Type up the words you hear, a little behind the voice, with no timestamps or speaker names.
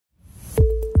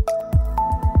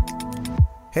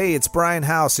Hey, it's Brian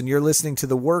House, and you're listening to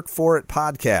the Work For It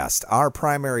podcast. Our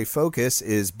primary focus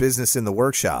is business in the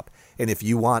workshop. And if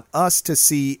you want us to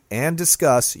see and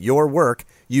discuss your work,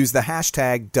 use the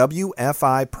hashtag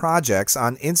WFI Projects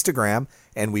on Instagram,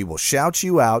 and we will shout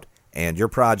you out and your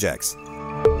projects.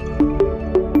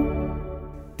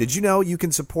 Did you know you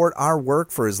can support our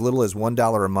work for as little as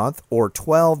 $1 a month or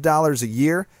 $12 a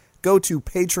year? Go to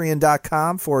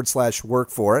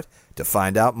patreon.com/workforit to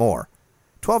find out more.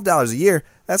 $12 a year,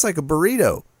 that's like a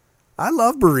burrito. I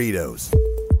love burritos.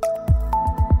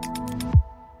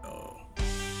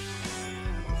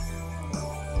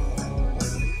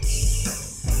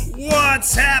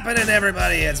 What's happening,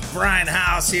 everybody? It's Brian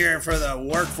House here for the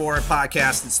Work For It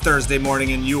podcast. It's Thursday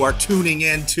morning, and you are tuning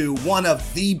in to one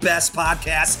of the best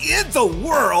podcasts in the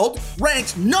world,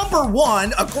 ranked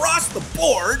 #1 across the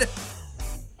board.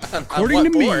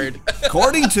 According to me.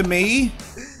 According to me.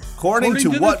 According to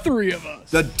what the three of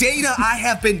us. The data I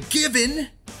have been given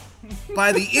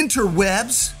by the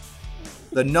interwebs,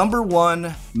 the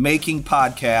 #1 making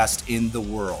podcast in the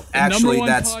world. Actually,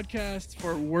 that's podcast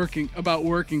for working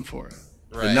for it.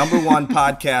 Right. The #1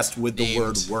 podcast with the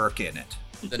word work in it.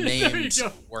 The named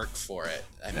Work For It.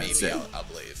 I'll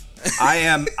believe. I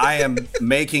am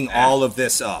making all of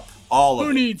this up.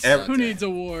 Who needs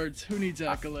awards? Who needs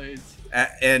accolades?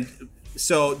 And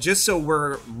so just so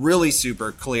we're really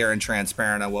super clear and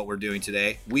transparent on what we're doing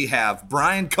today, we have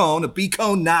Brian Cohn of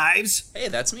B-Cone Knives. Hey,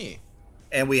 that's me.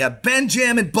 And we have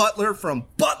Benjamin Butler from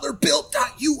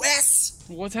butlerbuilt.us.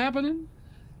 What's happening?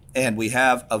 And we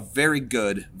have a very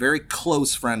good, very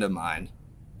close friend of mine,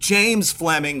 James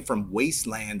Fleming from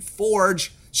Wasteland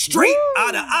Forge, straight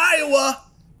out of Iowa.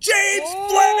 James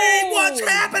Fleming, what's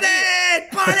happening,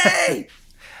 buddy?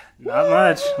 Not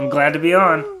much. I'm glad to be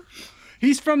on.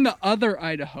 He's from the other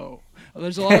Idaho.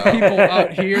 There's a lot of people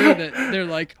out here that they're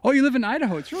like, oh, you live in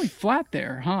Idaho. It's really flat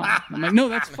there, huh? I'm like, no,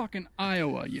 that's fucking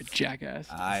Iowa, you jackass.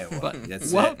 Iowa. But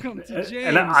welcome to James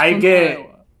and I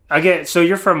get, so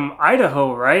you're from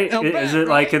Idaho, right? Is it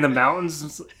like in the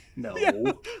mountains? No. Yeah.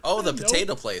 Oh, the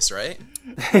potato place, right?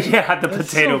 Yeah, the that's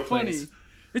potato so place.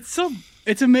 Funny.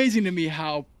 It's amazing to me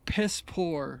how piss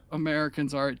poor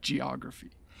Americans are at geography.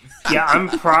 Yeah, I'm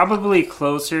probably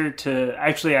closer to,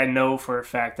 actually I know for a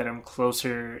fact that I'm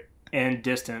closer in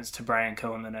distance to Brian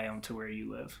Cohn than I am to where you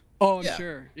live. Oh, I'm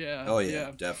sure. Yeah. Oh, yeah,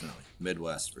 definitely.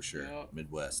 Midwest for sure. Yeah.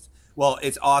 Midwest. Well,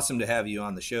 it's awesome to have you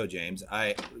on the show, James.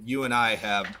 You and I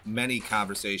have many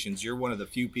conversations. You're one of the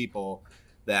few people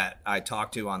that I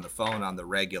talk to on the phone on the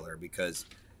regular because,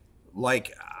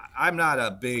 like, I'm not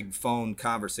a big phone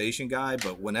conversation guy,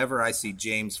 but whenever I see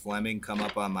James Fleming come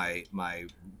up on my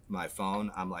phone,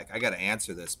 I'm like, I got to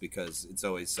answer this because it's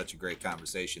always such a great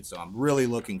conversation. So I'm really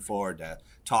looking forward to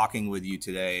talking with you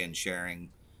today and sharing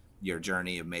your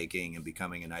journey of making and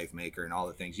becoming a knife maker and all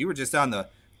the things. You were just on the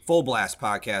Full Blast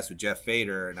podcast with Jeff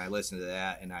Fader, and I listened to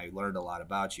that, and I learned a lot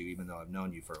about you, even though I've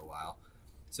known you for a while.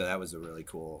 So that was a really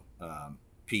cool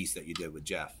piece that you did with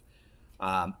Jeff.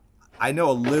 I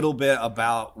know a little bit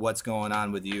about what's going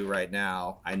on with you right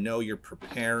now. I know you're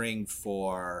preparing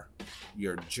for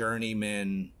your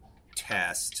journeyman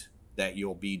test that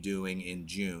you'll be doing in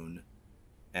June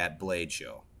at Blade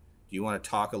Show. Do you want to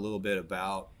talk a little bit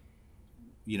about,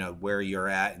 where you're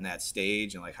at in that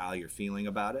stage and like how you're feeling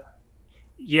about it?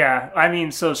 Yeah, I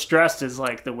mean, so stressed is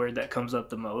like the word that comes up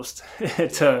the most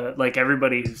to like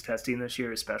everybody who's testing this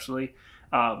year, especially.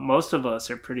 Most of us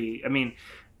are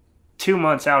 2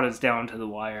 months out is down to the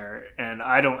wire, and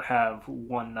I don't have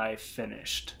one knife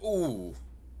finished. Ooh.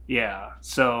 Yeah.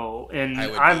 So, and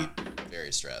I'm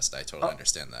very stressed. I totally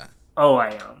understand that. Oh,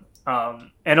 I am.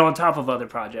 And on top of other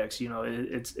projects,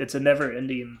 it's a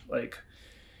never-ending like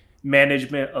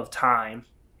management of time.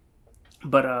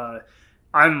 But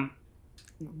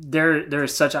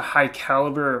there's such a high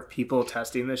caliber of people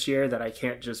testing this year that I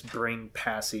can't just bring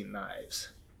passing knives.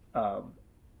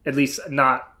 At least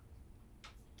not.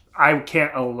 I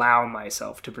can't allow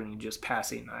myself to bring just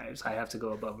passing knives. I have to go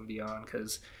above and beyond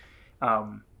because I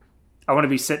want to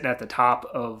be sitting at the top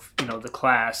of the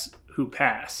class who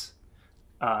pass.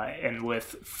 And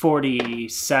with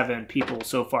 47 people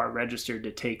so far registered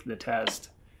to take the test,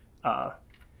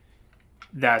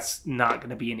 that's not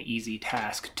going to be an easy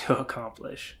task to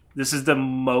accomplish. This is the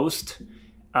most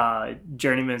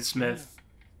Journeyman Smith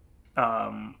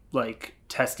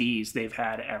testees they've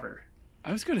had ever.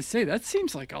 I was going to say, that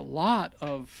seems like a lot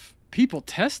of people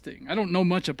testing. I don't know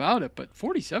much about it, but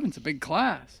 47's a big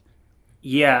class.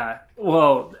 Yeah.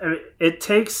 Well, it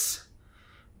takes...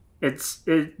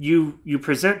 You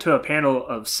present to a panel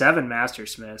of 7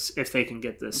 mastersmiths if they can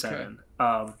get the 7.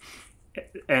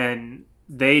 And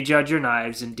they judge your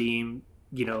knives and deem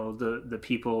the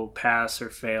people pass or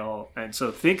fail. And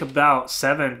so think about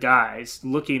 7 guys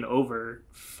looking over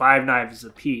 5 knives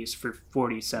apiece for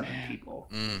 47 people.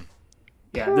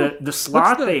 Yeah, the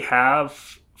slot they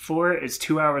have for it is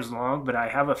 2 hours long, but I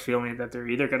have a feeling that they're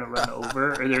either going to run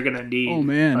over or they're going to need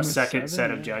a second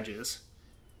set of judges.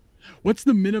 What's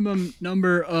the minimum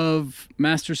number of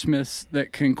mastersmiths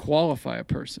that can qualify a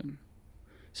person?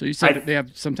 So you said that they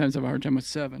sometimes have a hard time with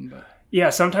 7, but yeah,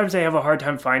 sometimes they have a hard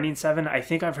time finding 7. I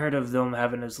think I've heard of them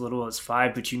having as little as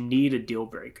 5, but you need a deal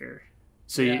breaker.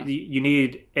 So you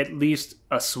need at least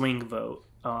a swing vote.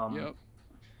 Yep.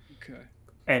 Okay.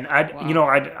 And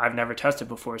I've never tested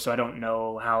before, so I don't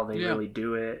know how they really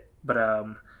do it. But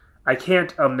I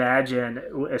can't imagine,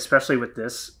 especially with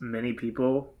this many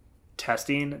people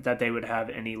testing, that they would have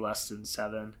any less than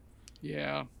 7.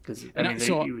 Yeah. Because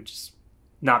you would just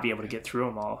not be able to get through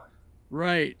them all.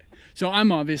 Right. So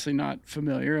I'm obviously not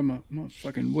familiar. I'm a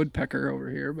fucking woodpecker over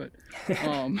here, but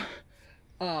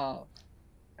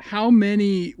how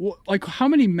many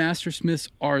mastersmiths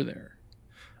are there?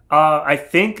 I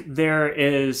think there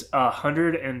is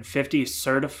 150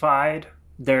 certified.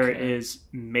 There is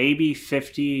maybe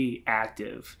 50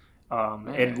 active.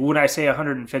 And when I say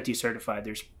 150 certified,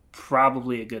 there's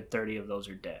probably a good 30 of those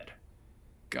are dead.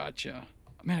 Gotcha.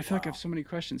 Man, I feel like I have so many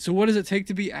questions. So what does it take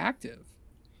to be active?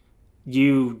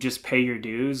 You just pay your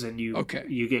dues and you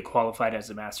get qualified as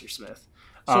a mastersmith.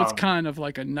 So it's kind of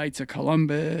like a Knights of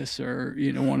Columbus or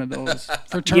one of those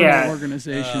fraternal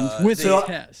organizations with a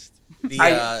test.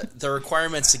 The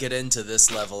requirements to get into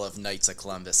this level of Knights of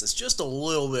Columbus is just a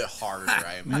little bit harder,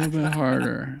 I imagine. A little bit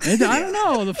harder. I don't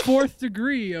know, the 4th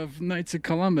degree of Knights of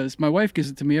Columbus. My wife gives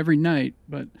it to me every night,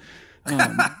 but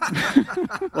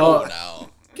oh no.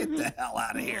 Get the hell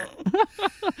out of here.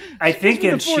 I think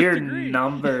in sheer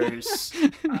numbers,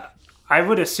 I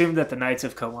would assume that the Knights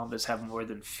of Columbus have more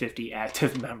than 50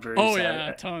 active members. Oh,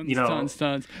 yeah,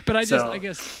 tons. But I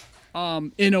guess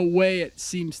in a way it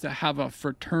seems to have a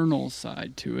fraternal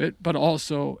side to it, but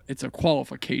also it's a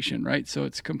qualification, right? So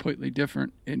it's completely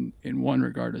different in one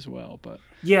regard as well. But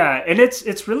yeah, and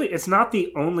it's not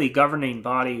the only governing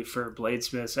body for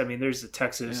bladesmiths. I mean, there's the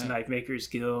Texas Knife Makers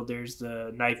Guild, there's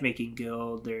the Knife Making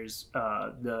Guild, there's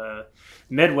the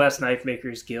Midwest Knife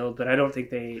Makers Guild, but I don't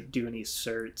think they do any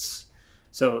certs.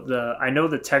 So I know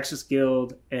the Texas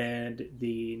Guild and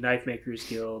the Knife Makers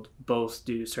Guild both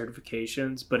do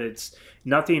certifications, but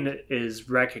nothing is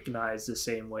recognized the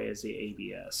same way as the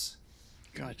ABS.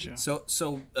 Gotcha.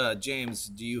 So James,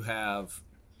 do you have,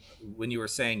 when you were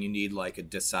saying you need like a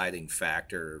deciding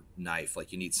factor knife,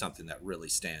 like you need something that really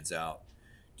stands out,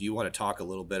 do you want to talk a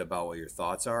little bit about what your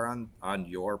thoughts are on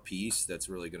your piece that's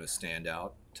really going to stand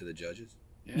out to the judges?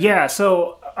 Yeah,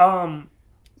 so I'm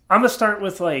going to start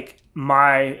with like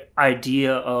my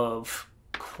idea of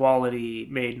quality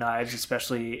made knives,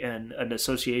 especially in an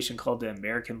association called the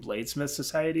American Bladesmith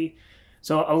Society.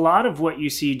 So a lot of what you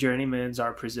see journeymans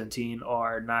are presenting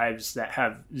are knives that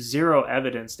have zero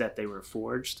evidence that they were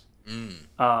forged. And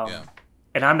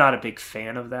I'm not a big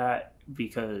fan of that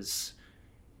because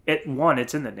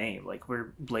it's in the name. Like,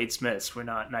 we're bladesmiths, we're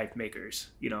not knife makers.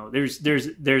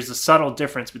 There's a subtle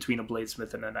difference between a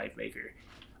bladesmith and a knife maker.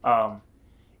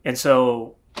 And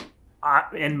so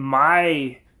in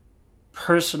my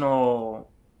personal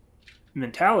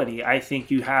mentality, I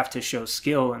think you have to show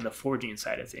skill in the forging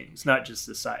side of things, not just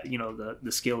the side,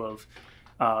 the skill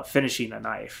of finishing a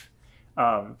knife.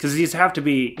 Because these have to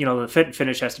be, the fit and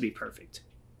finish has to be perfect.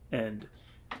 And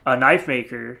a knife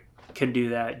maker can do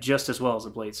that just as well as a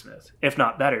bladesmith, if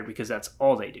not better, because that's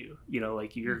all they do.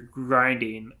 Like, you're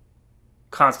grinding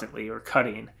constantly or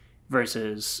cutting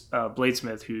versus a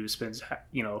bladesmith who spends,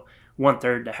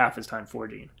 1/3 to half his time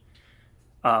forging.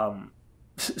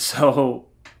 So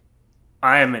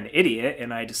I am an idiot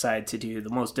and I decide to do the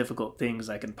most difficult things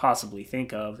I can possibly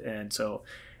think of. And so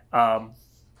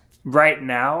right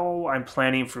now I'm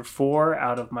planning for 4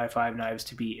 out of my 5 knives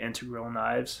to be integral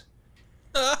knives.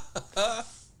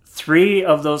 3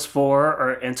 of those 4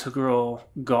 are integral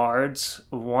guards,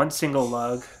 1 single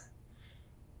lug,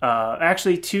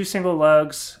 actually 2 single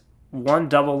lugs, 1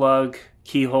 double lug,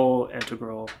 keyhole,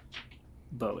 integral,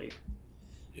 Bowie.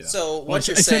 Yeah. So what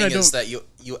you're saying is that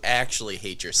you actually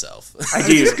hate yourself. I do.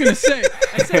 I was just gonna say.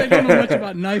 I said I don't know much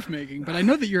about knife making, but I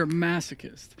know that you're a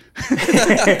masochist.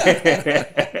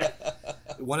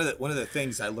 One of the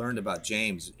things I learned about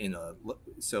James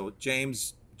so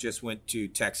James just went to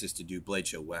Texas to do Blade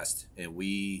Show West, and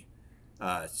we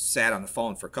sat on the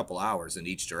phone for a couple hours in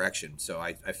each direction. So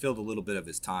I filled a little bit of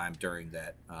his time during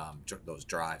those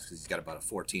drives, because he's got about a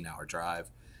 14-hour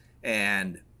drive,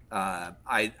 and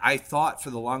I thought for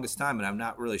the longest time, and I'm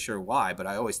not really sure why, but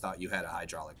I always thought you had a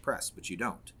hydraulic press, but you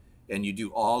don't. And you do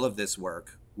all of this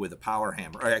work with a power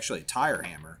hammer, or actually a tire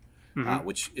hammer,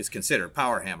 which is considered a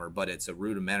power hammer, but it's a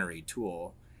rudimentary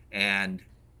tool. And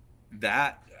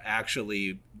that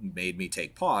actually made me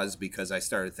take pause because I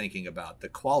started thinking about the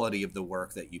quality of the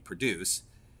work that you produce.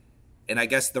 And I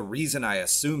guess the reason I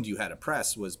assumed you had a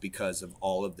press was because of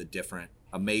all of the different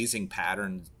amazing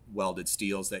pattern welded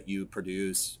steels that you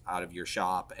produce out of your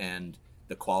shop and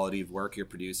the quality of work you're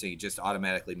producing. It just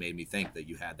automatically made me think that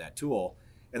you had that tool.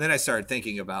 And then I started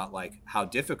thinking about like how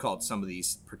difficult some of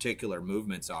these particular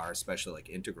movements are, especially like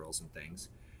integrals and things,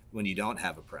 when you don't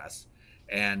have a press.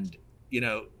 And,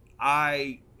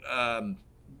 I kind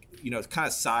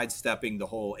of sidestepping the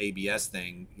whole ABS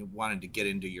thing, wanted to get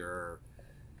into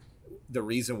the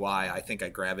reason why I think I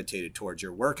gravitated towards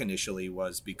your work initially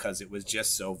was because it was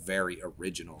just so very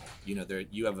original.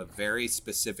 You have a very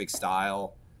specific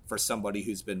style for somebody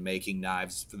who's been making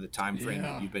knives for the time frame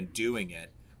that you've been doing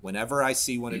it. Whenever I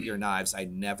see one of your knives, I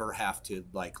never have to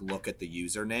like look at the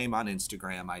username on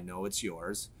Instagram. I know it's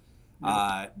yours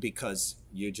because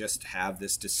you just have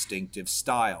this distinctive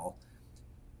style.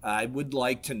 I would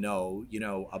like to know,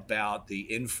 about the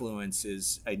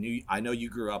influences. I know you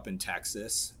grew up in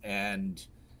Texas, and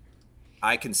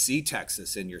I can see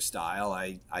Texas in your style.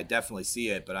 I definitely see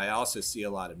it, but I also see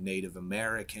a lot of Native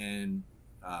American,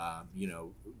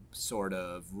 sort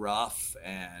of rough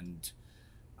and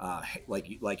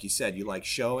like you said, you like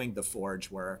showing the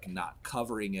forge work and not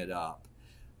covering it up.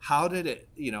 How did it,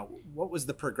 what was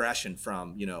the progression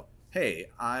from, hey,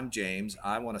 I'm James,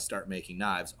 I want to start making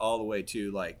knives, all the way to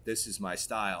like, this is my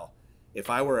style? If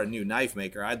I were a new knife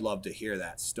maker, I'd love to hear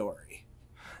that story.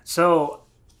 So,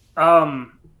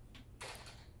 I'm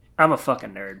a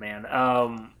fucking nerd, man.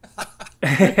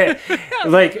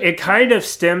 Like, it kind of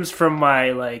stems from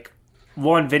my, like,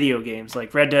 video games,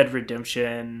 like Red Dead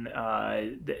Redemption,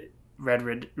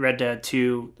 Red Dead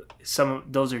 2.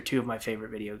 Those are two of my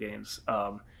favorite video games.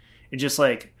 And just,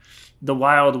 like, the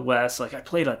Wild West, like I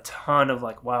played a ton of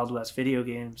like Wild West video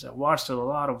games. I watched a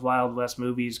lot of Wild West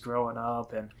movies growing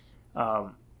up, and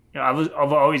I've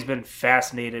always been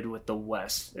fascinated with the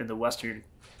West and the Western,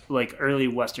 like early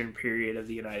Western period of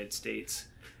the United States.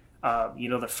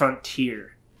 The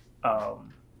frontier,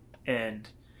 and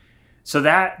so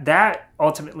that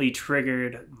ultimately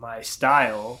triggered my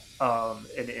style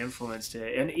and influenced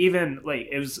it. And even like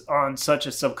it was on such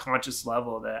a subconscious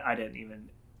level that I didn't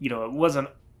even, it wasn't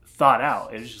thought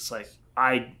out. It was just like,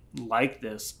 I like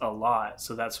this a lot,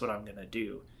 so that's what I'm gonna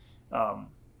do. I'm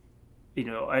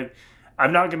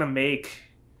not gonna make.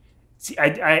 See, I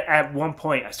at one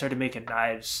point I started making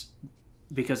knives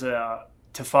because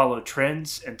to follow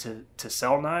trends and to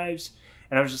sell knives,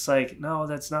 and I was just like, no,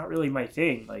 that's not really my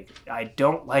thing. Like, I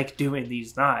don't like doing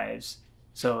these knives,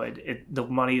 so the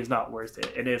money is not worth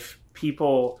it. And if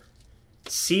people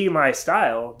see my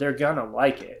style, they're gonna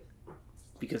like it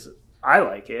because I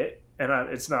like it, and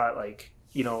it's not like,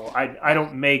 I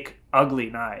don't make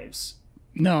ugly knives.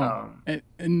 No,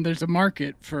 and there's a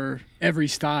market for every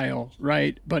style,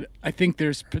 right? But I think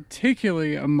there's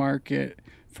particularly a market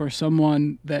for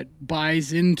someone that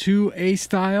buys into a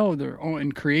style, their own,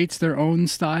 and creates their own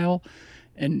style,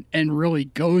 and really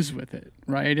goes with it,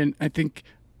 right? And I think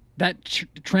that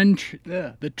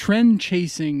the trend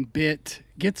chasing bit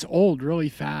gets old really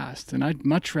fast, and I'd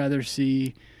much rather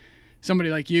see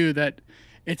somebody like you that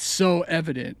it's so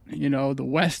evident, the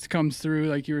West comes through,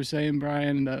 like you were saying,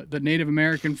 Brian, the Native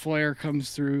American flair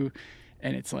comes through,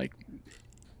 and it's like,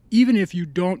 even if you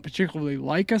don't particularly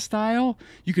like a style,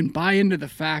 you can buy into the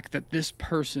fact that this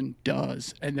person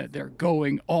does and that they're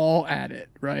going all at it,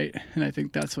 right? And I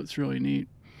think that's what's really neat.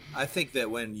 I think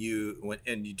that when you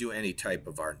do any type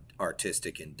of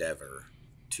artistic endeavor,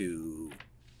 to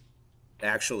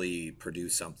actually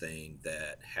produce something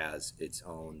that has its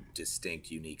own distinct,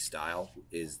 unique style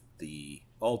is the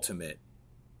ultimate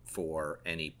for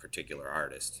any particular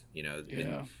artist.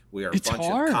 We are a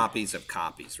bunch of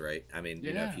copies, right? I mean,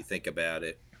 if you think about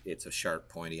it, it's a sharp,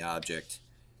 pointy object.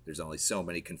 There's only so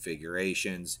many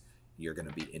configurations. You're going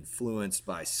to be influenced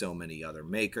by so many other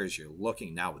makers. You're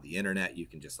looking now with the internet, you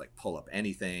can just like pull up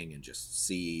anything and just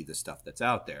see the stuff that's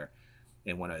out there.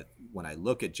 And when I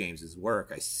look at James's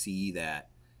work, I see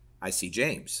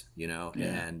James,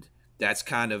 and that's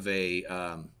kind of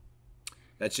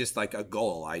that's just like a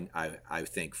goal. I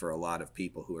think for a lot of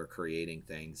people who are creating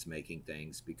things, making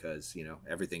things, because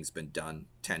everything's been done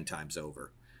 10 times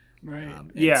over. Right.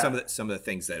 Some of the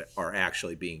things that are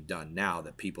actually being done now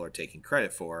that people are taking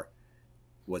credit for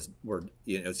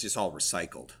it's just all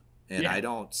recycled. And I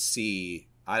don't see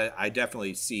I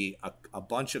definitely see a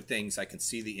bunch of things. I can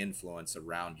see the influence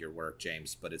around your work,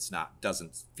 James, but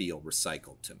doesn't feel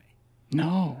recycled to me.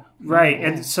 No. Right. No.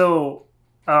 And so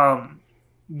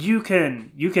you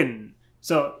can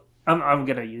so I'm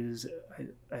going to use,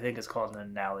 I think it's called an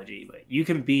analogy, but you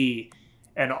can be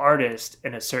an artist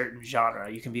in a certain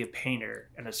genre. You can be a painter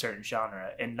in a certain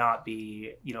genre and not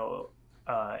be,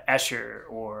 Escher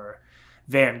or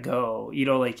Van Gogh.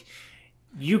 Like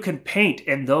you can paint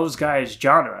in those guys'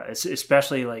 genre,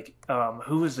 especially like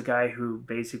who was the guy who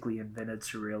basically invented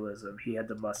surrealism? He had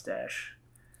the mustache.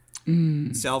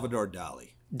 Salvador Dali.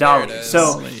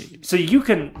 So you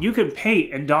can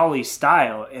paint in Dali's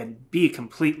style and be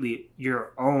completely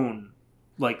your own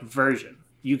like version.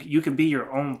 You can be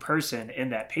your own person in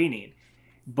that painting,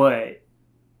 but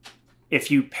if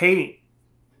you paint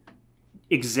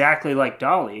exactly like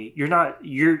Dali,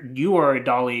 you are a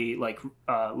Dali like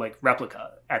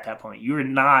replica at that point. You're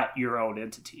not your own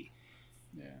entity.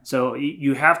 Yeah. So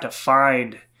you have to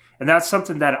find, and that's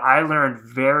something that I learned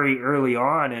very early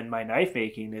on in my knife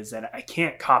making, is that I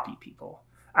can't copy people.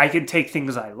 I can take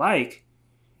things I like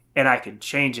and I can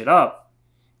change it up.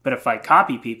 But if I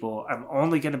copy people, I'm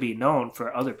only going to be known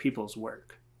for other people's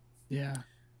work. Yeah.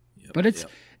 Yep, but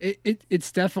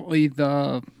it's definitely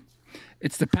the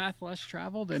path less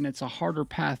traveled, and it's a harder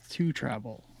path to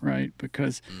travel, right?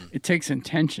 Because it takes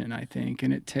intention, I think,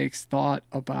 and it takes thought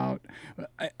about,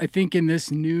 I think in this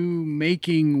new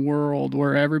making world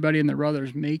where everybody and their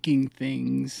brother's making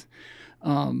things,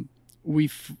 we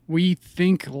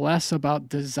think less about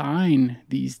design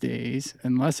these days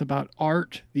and less about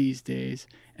art these days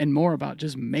and more about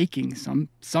just making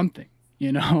something,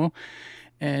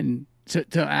 and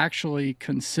to actually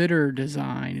consider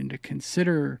design and to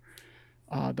consider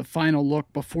the final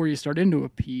look before you start into a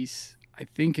piece, I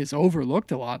think is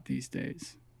overlooked a lot these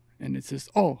days. And it's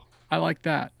just, oh, I like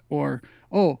that. Or,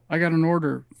 oh, I got an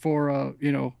order for,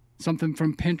 something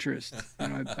from Pinterest.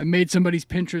 I made somebody's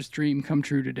Pinterest dream come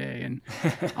true today, and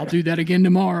I'll do that again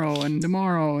tomorrow,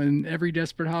 and every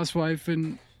desperate housewife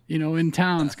in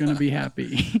town's going to be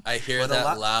happy. I hear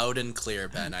that loud and clear,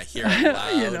 Ben. I hear it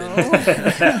loud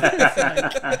and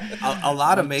clear. A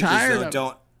lot of makers,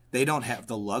 though, don't have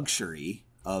the luxury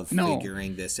of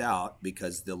figuring this out,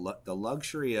 because the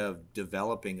luxury of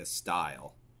developing a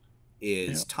style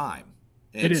is time.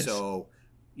 And so,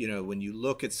 when you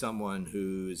look at someone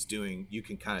who's doing, you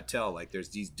can kind of tell, like, there's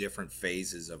these different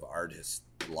phases of artist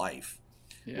life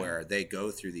where they go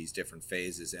through these different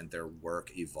phases and their work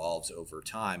evolves over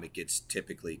time. It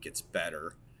typically gets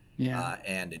better.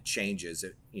 And it changes,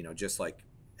 just like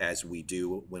as we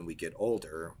do when we get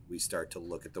older, we start to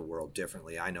look at the world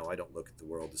differently. I know I don't look at the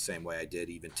world the same way I did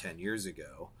even 10 years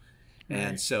ago. Right.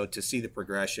 And so to see the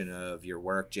progression of your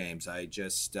work, James, I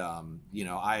just,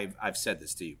 I've said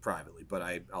this to you privately, but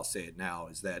I'll say it now,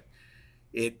 is that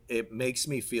it makes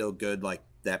me feel good, like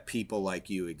that people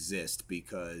like you exist,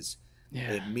 because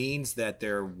it means that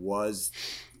there was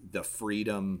the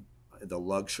freedom, the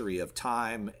luxury of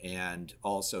time, and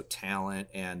also talent,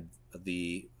 and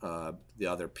the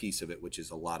other piece of it, which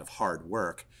is a lot of hard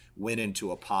work, went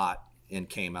into a pot and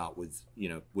came out with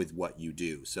what you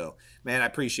do. So, man, I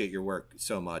appreciate your work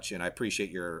so much, and I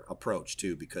appreciate your approach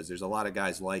too, because there's a lot of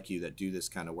guys like you that do this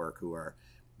kind of work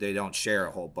they don't share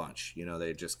a whole bunch.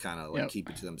 They just kind of like keep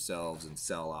it to themselves and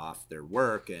sell off their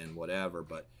work and whatever.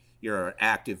 But you're an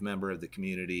active member of the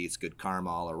community. It's good karma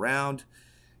all around.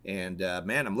 And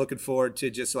man, I'm looking forward to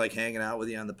just like hanging out with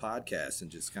you on the podcast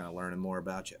and just kind of learning more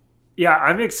about you. Yeah,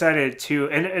 I'm excited too.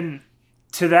 And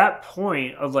to that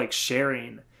point of like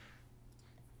sharing,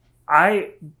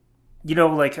 some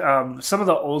of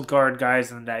the old guard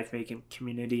guys in the knife making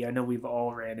community, I know we've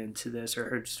all ran into this or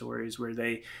heard stories where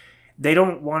they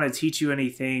don't want to teach you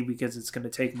anything because it's going to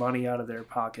take money out of their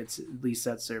pockets. At least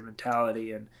that's their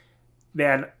mentality. And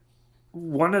man,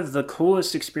 one of the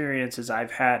coolest experiences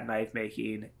I've had knife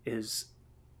making is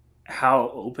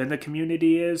how open the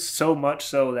community is. So much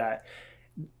so that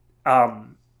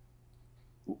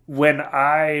when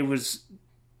I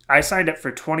signed up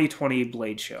for 2020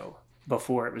 Blade Show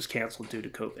before it was canceled due to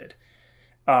COVID.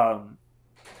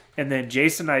 And then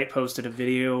Jason Knight posted a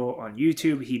video on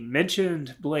YouTube. He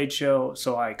mentioned Blade Show,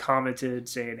 so I commented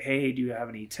saying, hey, do you have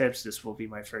any tips? This will be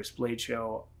my first Blade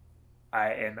Show.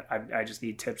 I just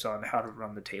need tips on how to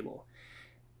run the table.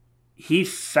 He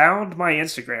found my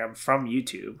Instagram from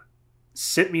YouTube,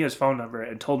 sent me his phone number,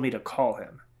 and told me to call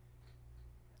him.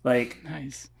 Like,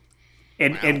 nice.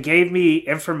 And gave me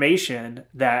information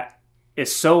that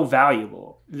is so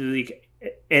valuable. Like,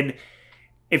 and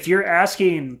if you're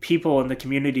asking people in the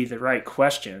community the right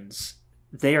questions,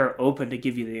 they are open to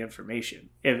give you the information.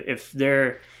 If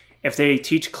if they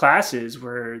teach classes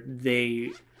where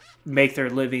they make their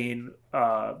living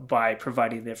by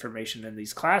providing the information in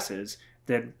these classes,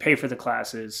 then pay for the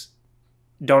classes.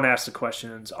 Don't ask the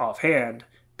questions offhand,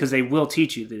 because they will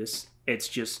teach you this. It's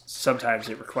just sometimes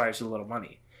it requires a little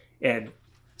money, and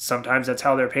sometimes that's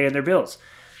how they're paying their bills.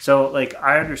 So like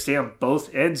I understand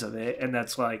both ends of it, and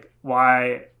that's like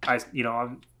why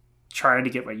I'm trying to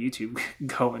get my YouTube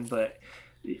going, but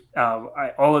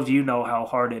all of you know how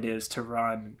hard it is to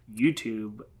run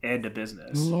YouTube and a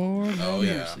business. Lord,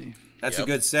 mercy. That's a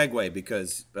good segue,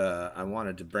 because I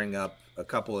wanted to bring up a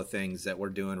couple of things that we're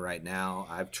doing right now.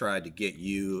 I've tried to get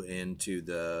you into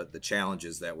the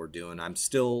challenges that we're doing. I'm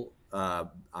still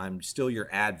your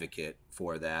advocate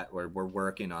for that. We're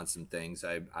working on some things.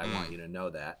 I want you to know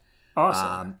that.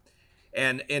 Awesome.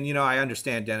 And I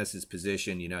understand Dennis's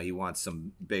position. He wants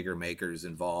some bigger makers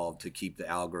involved to keep the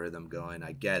algorithm going.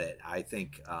 I get it. I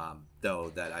think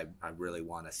though that I really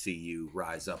want to see you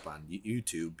rise up on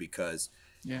YouTube, because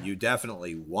you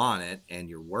definitely want it and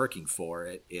you're working for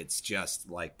it. It's just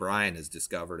like Brian has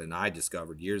discovered and I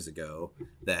discovered years ago,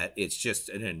 that it's just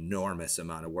an enormous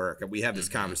amount of work. And we have this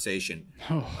conversation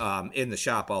in the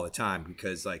shop all the time,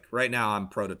 because like right now I'm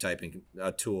prototyping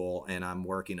a tool and I'm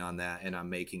working on that and I'm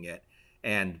making it.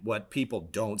 And what people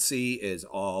don't see is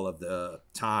all of the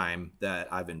time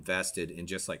that I've invested in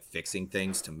just like fixing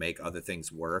things to make other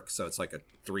things work. So it's like a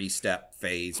 3-step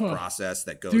phase process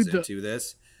that goes into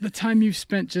this. The time you've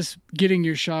spent just getting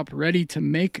your shop ready to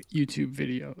make YouTube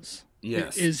videos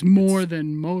is more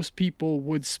than most people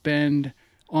would spend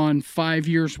on 5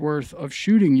 years worth of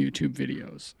shooting YouTube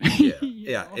videos.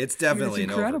 Yeah, it's definitely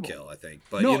an overkill, I think.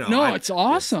 But it's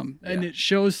awesome, and it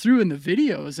shows through in the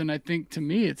videos. And I think to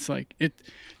me, it's like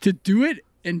to do it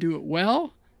and do it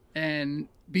well and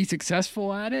be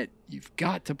successful at it. You've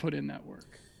got to put in that work.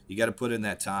 You got to put in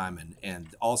that time, and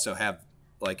also have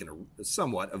like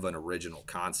somewhat of an original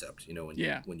concept.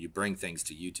 When you bring things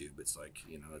to YouTube, it's like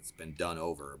it's been done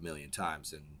over 1 million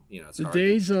times, and it's the hard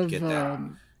days to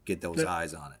of get those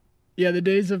eyes on it. Yeah, the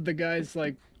days of the guys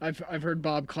like I've heard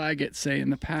Bob Claggett say in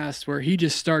the past, where he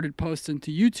just started posting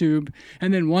to YouTube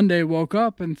and then one day woke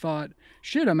up and thought,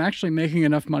 shit, I'm actually making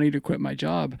enough money to quit my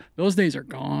job. Those days are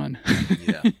gone.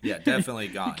 Yeah, definitely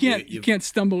gone. You can't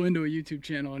stumble into a YouTube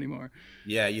channel anymore.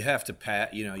 Yeah, you have to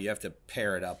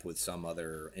pair it up with some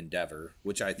other endeavor,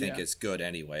 which I think is good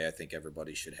anyway. I think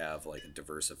everybody should have like a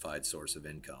diversified source of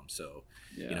income. So,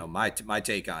 my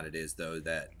take on it is though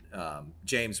that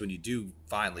James, when you do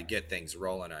finally get things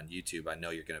rolling on YouTube, I know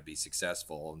you're going to be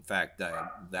successful. In fact,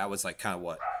 that was like kind of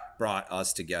what brought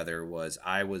us together. Was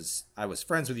I was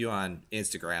friends with you on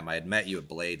Instagram. I had met you at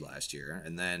Blade last year,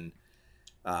 and then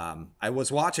I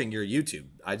was watching your YouTube.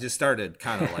 I just started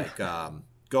kind of like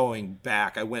going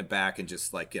back. I went back and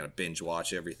just like binge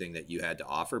watch everything that you had to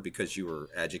offer, because you were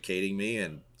educating me.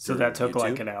 And so that took YouTube.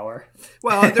 Like an hour.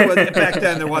 Well, back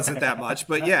then there wasn't that much,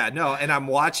 but and I'm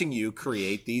watching you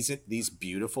create these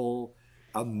beautiful,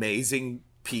 amazing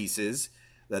pieces,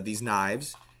 these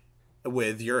knives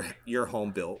with your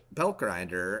home built belt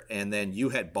grinder, and then you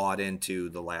had bought into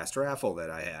the last raffle that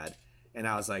I had. And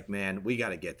I was like, man, we got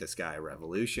to get this guy a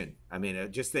Revolution. I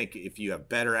mean, just think, if you have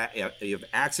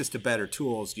access to better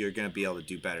tools, you're going to be able to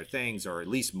do better things, or at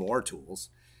least more tools.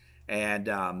 And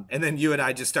then you and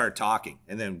I just started talking,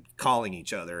 and then calling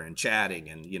each other and chatting.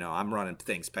 And I'm running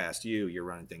things past you, you're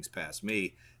running things past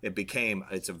me.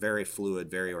 It's a very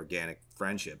fluid, very organic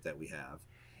friendship that we have.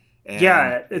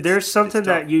 And there's something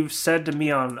that you've said to me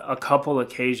on a couple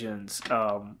occasions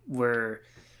where.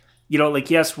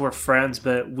 Yes, we're friends,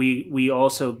 but we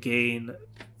also gain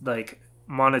like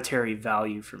monetary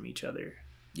value from each other.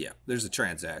 Yeah, there's a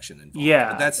transaction involved.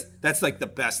 Yeah, but that's like the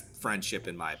best friendship,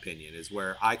 in my opinion, is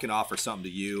where I can offer something to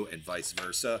you and vice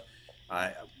versa.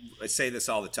 I say this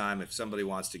all the time. If somebody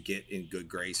wants to get in good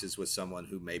graces with someone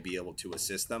who may be able to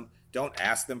assist them, don't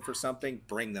ask them for something.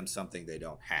 Bring them something they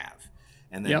don't have,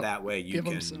 and then that way you can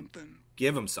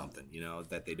give them something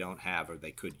that they don't have or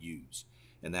they could use.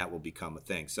 And that will become a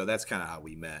thing. So that's kind of how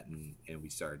we met, and we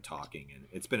started talking, and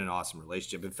it's been an awesome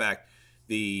relationship. In fact,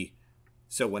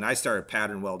 so when I started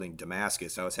pattern welding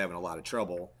Damascus, I was having a lot of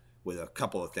trouble with a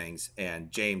couple of things,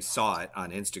 and James saw it on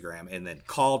Instagram and then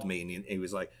called me, and he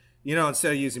was like,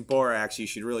 instead of using borax, you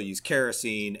should really use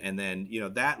kerosene. And then,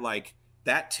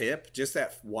 that tip, just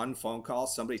that one phone call,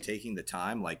 somebody taking the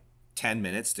time, like 10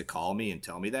 minutes to call me and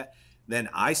tell me that. Then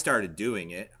I started doing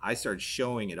it. I started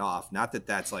showing it off. Not that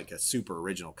that's like a super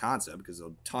original concept, because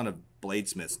a ton of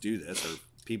bladesmiths do this, or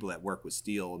people that work with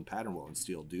steel and pattern welding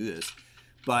steel do this.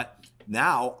 But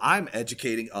now I'm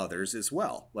educating others as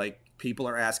well. Like, people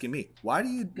are asking me, why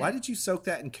did you soak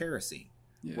that in kerosene?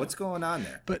 Yeah. What's going on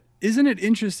there? But isn't it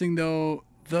interesting though,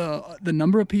 the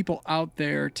number of people out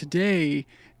there today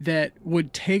that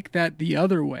would take that the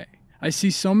other way? I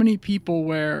see so many people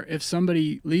where if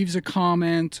somebody leaves a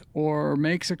comment or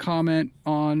makes a comment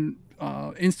on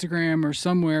Instagram or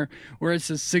somewhere where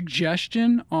it's a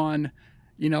suggestion on,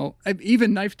 you know,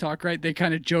 even Knife Talk, right? They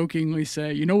kind of jokingly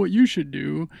say, you know what you should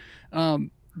do.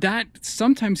 That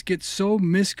sometimes gets so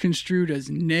misconstrued as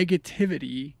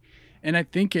negativity. And I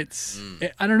think I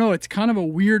don't know, it's kind of a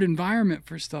weird environment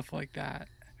for stuff like that.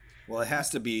 Well, it has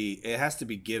to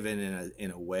be given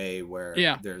in a way where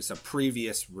there's a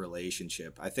previous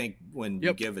relationship. I think when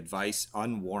you give advice,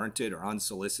 unwarranted or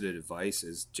unsolicited advice,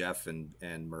 as Jeff and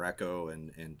Mareko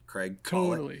and Craig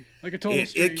call it, like a total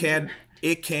stranger.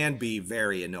 It can be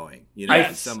very annoying. You know,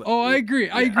 I agree.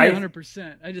 I agree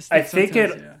 100%.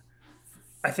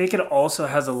 I think it also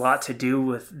has a lot to do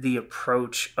with the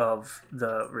approach of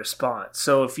the response.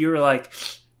 So if you're like,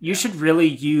 you should really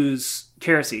use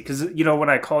kerosene, because, you know,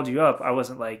 when I called you up, I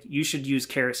wasn't like, you should use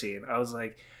kerosene. I was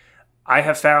like, I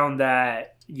have found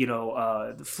that, you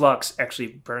know, the flux actually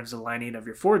burns the lining of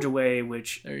your forge away,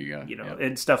 which, there you go. You know,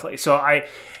 and stuff like, so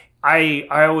I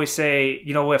always say,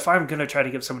 you know, if I'm going to try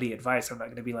to give somebody advice, I'm not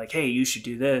going to be like, hey, you should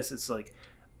do this. It's like,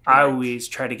 I always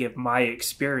try to give my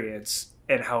experience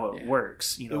and how it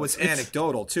works. You know, it was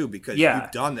anecdotal too, because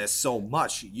you've done this so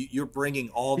much. You're bringing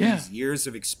all these years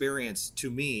of experience to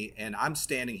me, and I'm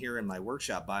standing here in my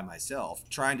workshop by myself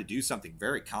trying to do something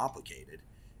very complicated,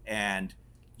 and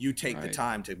you take the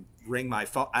time to ring my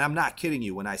phone. And I'm not kidding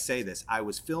you when I say this. I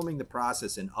was filming the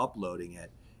process and uploading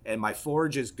it, and my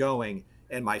forge is going,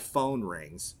 and my phone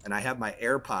rings, and I have my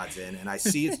AirPods in, and I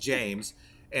see it's James,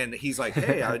 and he's like,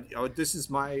 hey, this is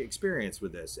my experience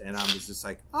with this. And I was just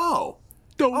like, oh,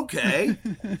 okay,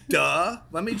 duh,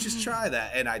 let me just try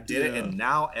that. And I did it, and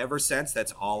now ever since,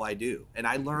 that's all I do. And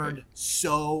I learned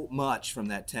so much from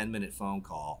that 10-minute phone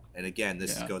call. And again,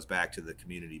 this goes back to the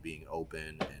community being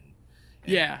open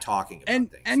and talking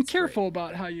about things. And careful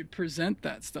about how you present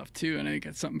that stuff too. And I think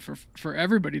it's something for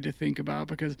everybody to think about,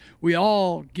 because we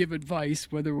all give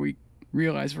advice, whether we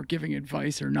realize we're giving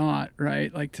advice or not,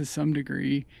 right? Like, to some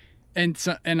degree. And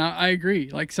I agree.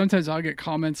 Like, sometimes I'll get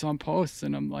comments on posts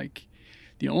and I'm like,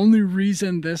 the only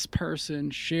reason this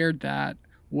person shared that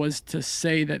was to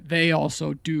say that they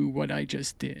also do what I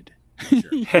just did.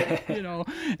 Sure. You know,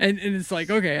 and it's like,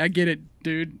 okay, I get it,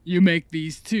 dude. You make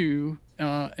these too.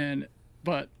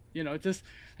 But you know,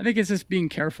 I think it's just being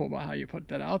careful about how you put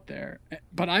that out there.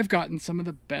 But I've gotten some of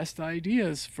the best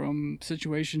ideas from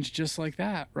situations just like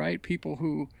that, right? People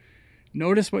who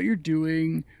notice what you're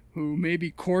doing, who maybe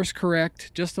course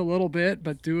correct just a little bit,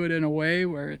 but do it in a way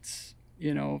where it's,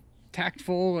 you know,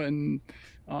 tactful and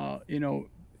you know,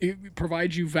 it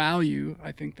provides you value.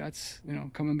 I think that's, you know,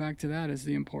 coming back to that is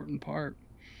the important part.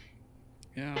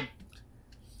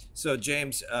 So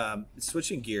James,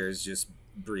 switching gears just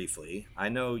briefly, I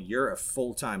know you're a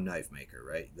full-time knife maker,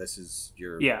 right? This is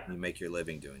you make your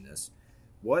living doing this.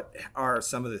 What are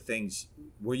some of the things,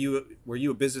 were you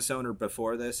a business owner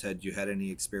before this? Had you had any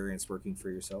experience working for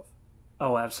yourself?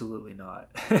 Oh, absolutely not.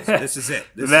 So this is it.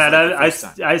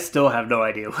 I still have no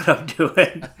idea what I'm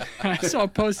doing. I saw a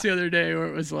post the other day where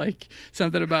it was like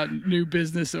something about new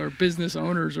business or business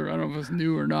owners, or I don't know if it's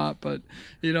new or not, but,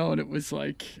 you know, and it was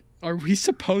like, are we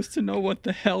supposed to know what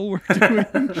the hell we're doing?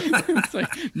 It's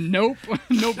like, nope.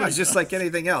 It's just like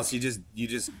anything else. You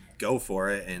just go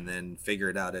for it and then figure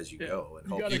it out as you go.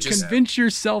 And you got to convince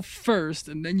yourself first,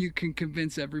 and then you can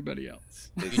convince everybody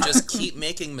else. You just keep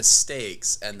making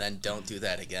mistakes and then don't do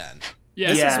that again.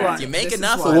 Yeah. You make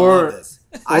enough or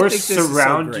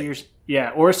surround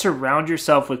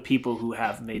yourself with people who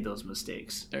have made those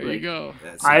mistakes. There you go.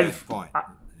 That's a good point.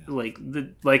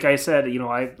 Like I said, you know,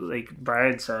 like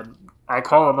Brian said, I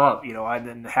call him up, you know, and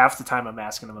then half the time I'm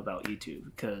asking him about YouTube,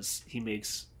 because he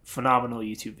makes phenomenal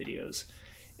YouTube videos,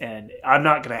 and I'm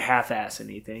not going to half-ass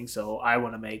anything, so I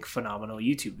want to make phenomenal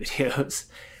YouTube videos.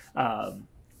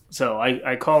 So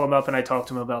I call him up and I talk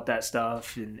to him about that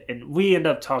stuff, and we end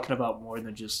up talking about more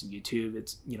than just YouTube.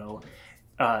 It's, you know,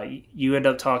 you end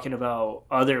up talking about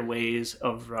other ways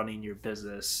of running your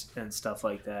business and stuff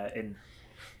like that. And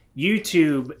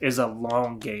YouTube is a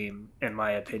long game, in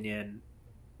my opinion.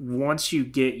 Once you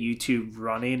get YouTube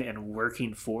running and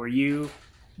working for you,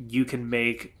 you can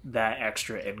make that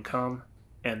extra income,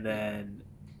 and then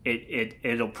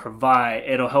it'll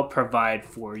help provide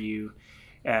for you.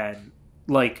 And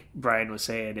like Brian was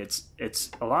saying,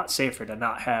 it's a lot safer to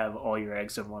not have all your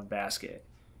eggs in one basket.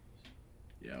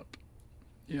 Yep.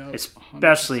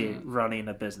 Especially 100%. Running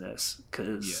a business,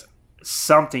 because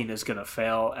something is going to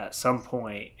fail at some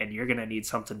point, and you're going to need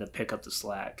something to pick up the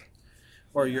slack.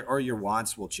 Or your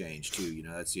wants will change too. You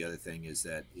know, that's the other thing, is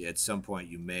that at some point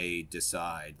you may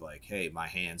decide like, hey, my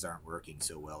hands aren't working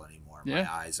so well anymore.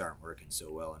 My eyes aren't working so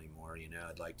well anymore. You know,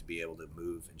 I'd like to be able to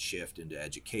move and shift into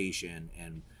education.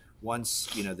 And once,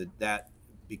 you know, that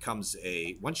becomes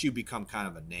once you become kind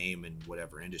of a name in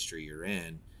whatever industry you're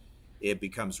in, it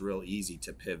becomes real easy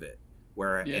to pivot.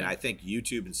 And I think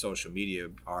YouTube and social media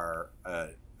are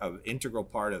an integral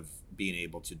part of being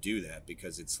able to do that,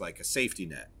 because it's like a safety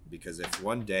net. Because if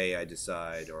one day I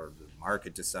decide, or the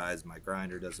market decides my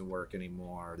grinder doesn't work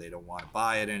anymore, they don't want to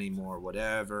buy it anymore,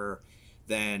 whatever,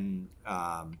 then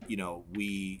you know,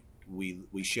 we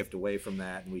shift away from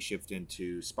that, and we shift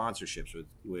into sponsorships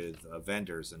with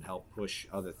vendors and help push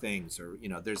other things. Or, you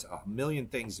know, there's a million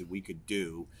things that we could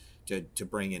do to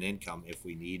bring in income if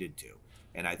we needed to.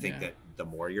 And I think that the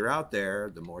more you're out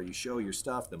there, the more you show your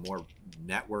stuff, the more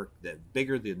the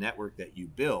bigger the network that you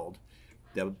build,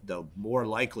 the more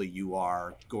likely you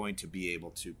are going to be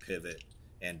able to pivot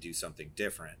and do something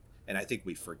different. And I think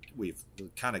we've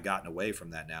kind of gotten away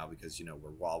from that now, because, you know,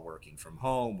 we're all working from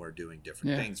home, we're doing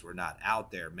different things, we're not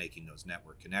out there making those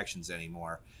network connections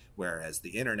anymore. Whereas the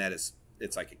internet it's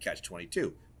like a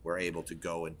catch-22. We're able to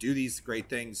go and do these great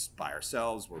things by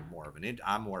ourselves.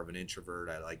 I'm more of an introvert.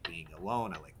 I like being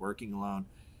alone. I like working alone.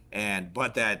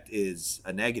 But that is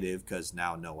a negative, because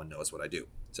now no one knows what I do.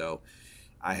 So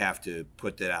I have to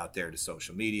put that out there to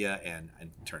social media, and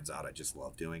it turns out I just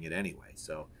love doing it anyway.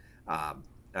 So, all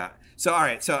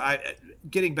right. So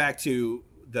getting back to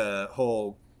the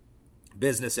whole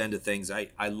business end of things,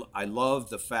 I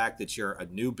love the fact that you're a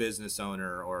new business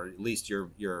owner, or at least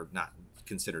you're not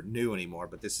considered new anymore,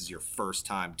 but this is your first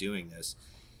time doing this.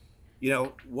 You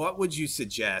know, what would you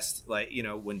suggest, like, you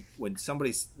know, when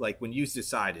somebody's like, when you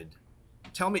decided,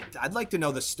 tell me, I'd like to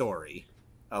know the story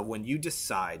of when you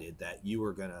decided that you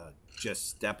were gonna just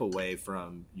step away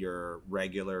from your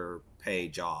regular pay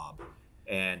job.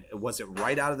 And was it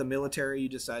right out of the military you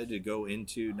decided to go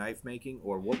into knife making,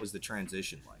 or what was the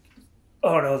transition like?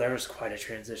 Oh, no, there was quite a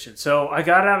transition. So I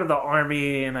got out of the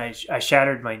Army, and I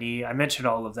shattered my knee. I mentioned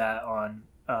all of that on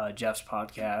Jeff's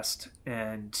podcast.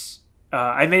 And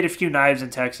I made a few knives in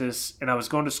Texas, and I was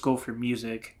going to school for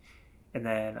music. And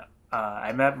then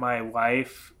I met my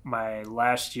wife my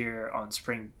last year on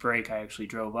spring break. I actually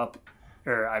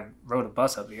I rode a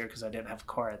bus up here because I didn't have a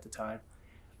car at the time.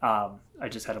 I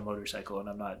just had a motorcycle, and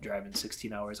I'm not driving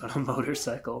 16 hours on a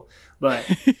motorcycle. But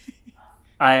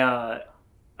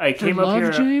I came up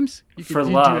here, James. You for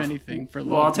can love. Do anything for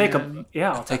love. Well, I'll take a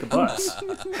bus.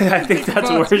 I think that's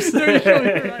worse.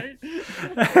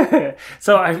 Right.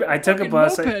 So I took a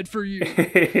bus. Moped for you.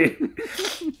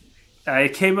 I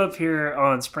came up here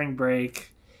on spring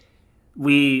break.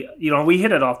 We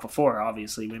hit it off before.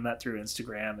 Obviously, we met through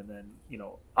Instagram, and then, you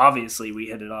know, obviously we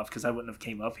hit it off because I wouldn't have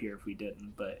came up here if we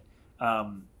didn't. But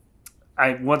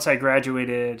once I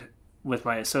graduated with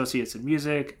my associates in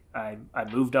music, I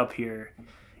moved up here.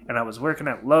 And I was working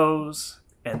at Lowe's,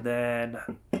 and then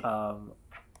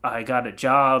I got a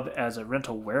job as a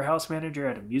rental warehouse manager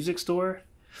at a music store,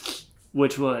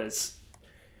 which was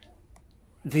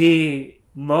the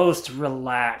most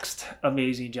relaxed,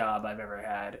 amazing job I've ever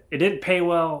had. It didn't pay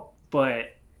well,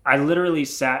 but I literally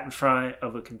sat in front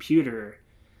of a computer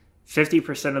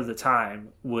 50% of the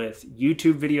time with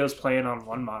YouTube videos playing on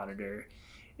one monitor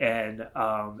and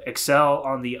Excel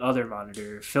on the other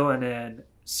monitor, filling in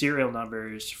serial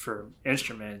numbers for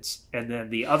instruments, and then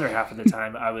the other half of the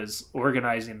time I was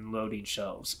organizing and loading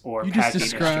shelves or packing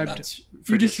instruments.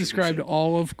 You just described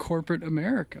all of corporate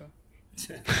America.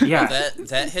 Yeah,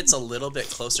 that hits a little bit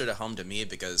closer to home to me,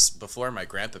 because before my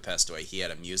grandpa passed away, he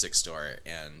had a music store,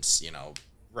 and, you know,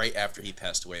 right after he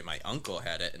passed away, my uncle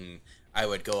had it, and I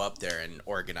would go up there and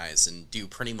organize and do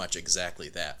pretty much exactly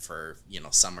that for, you know,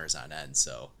 summers on end.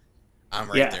 So I'm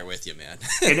right there with you, man.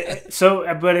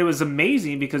 But it was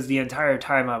amazing because the entire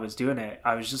time I was doing it,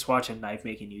 I was just watching knife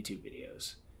making YouTube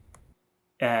videos,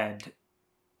 and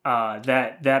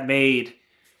that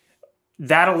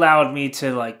allowed me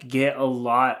to, like, get a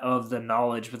lot of the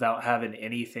knowledge without having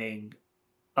anything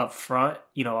up front.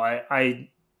 You know, I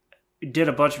did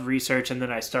a bunch of research, and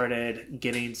then I started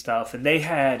getting stuff, and they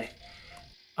had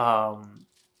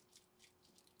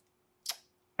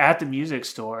at the music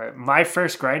store, my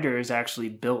first grinder is actually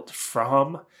built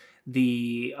from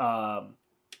the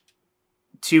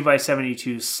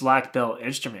 2x72 slack belt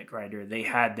instrument grinder they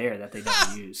had there that they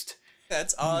never used.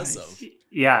 That's awesome.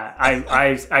 Yeah,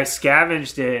 I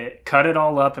scavenged it, cut it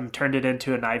all up, and turned it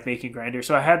into a knife making grinder.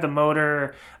 So I had the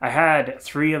motor, I had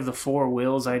 3 of the 4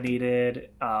 wheels I needed,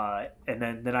 and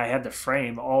then I had the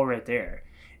frame all right there.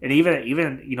 And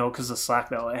even you know, because the slack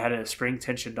belt, it had a spring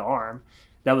tensioned arm.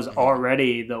 that was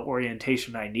already the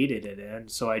orientation I needed it in.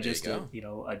 So I just,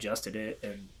 adjusted it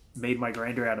and made my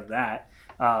grinder out of that.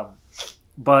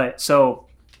 But so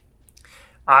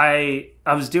I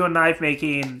was doing knife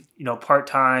making, part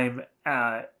time.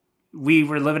 We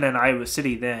were living in Iowa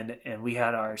City then, and we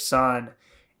had our son,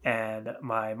 and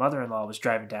my mother-in-law was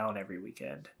driving down every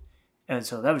weekend. And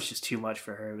so that was just too much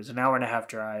for her. It was an 1.5-hour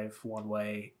drive one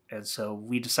way. And so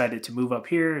we decided to move up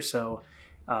here so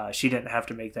she didn't have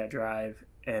to make that drive.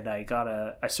 And I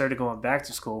started going back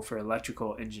to school for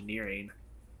electrical engineering.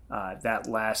 That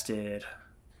lasted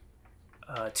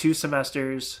 2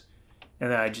 semesters.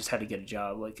 And then I just had to get a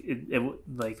job. Like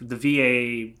the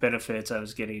VA benefits I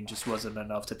was getting just wasn't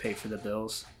enough to pay for the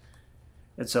bills.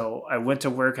 And so I went to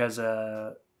work as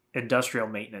a industrial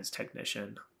maintenance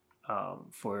technician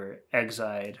for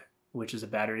Exide, which is a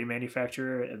battery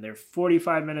manufacturer, and they're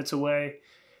 45 minutes away.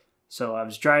 So I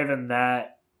was driving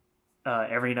that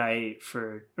every night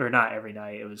not every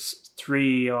night. It was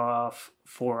 3 off,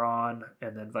 4 on,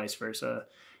 and then vice versa.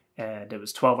 And it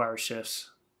was 12-hour shifts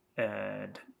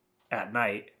and at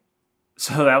night.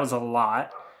 So that was a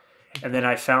lot. And then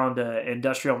I found an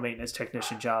industrial maintenance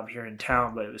technician job here in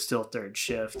town, but it was still third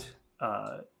shift.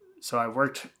 So I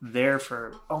worked there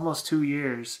for almost 2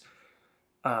 years.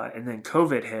 And then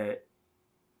COVID hit.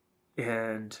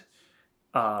 And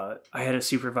I had a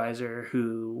supervisor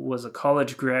who was a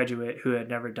college graduate who had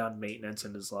never done maintenance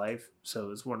in his life. So it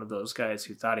was one of those guys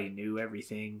who thought he knew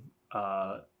everything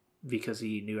because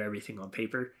he knew everything on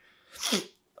paper.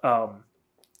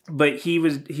 But he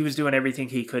was doing everything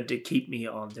he could to keep me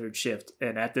on third shift.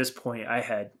 And at this point, I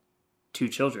had 2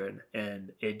 children.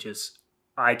 And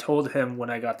I told him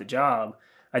when I got the job,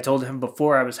 I told him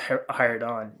before I was hired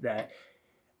on that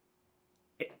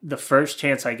the first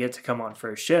chance I get to come on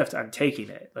first shift, I'm taking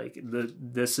it. Like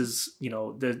this is,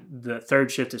 the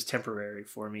third shift is temporary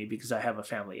for me because I have a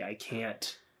family. I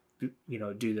can't,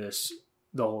 do this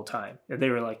the whole time. And they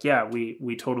were like, yeah,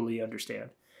 we totally understand.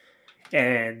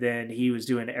 And then he was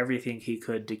doing everything he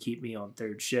could to keep me on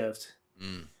third shift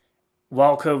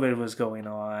while COVID was going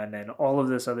on and all of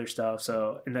this other stuff.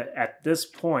 So at this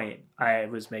point, I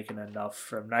was making enough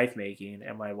from knife making,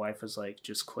 and my wife was like,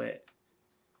 just quit.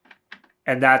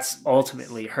 And that's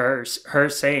ultimately her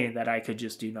saying that I could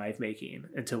just do knife making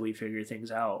until we figure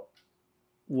things out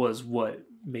was what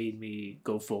made me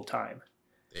go full time.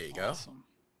 There you go. Awesome.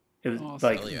 It was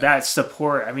that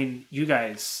support. I mean, you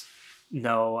guys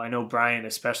know, I know Brian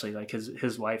especially, like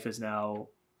his wife is now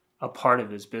a part of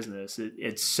his business.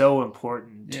 It's so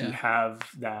important to have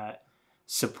that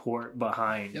support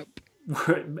behind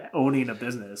owning a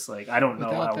business. Like, I don't know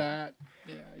without that,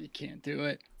 you can't do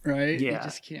it, right? Yeah. You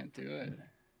just can't do it.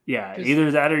 Yeah,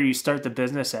 either that or you start the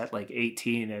business at like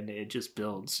 18 and it just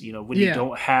builds, when you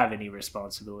don't have any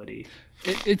responsibility.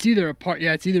 It's either a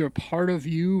part of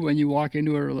you when you walk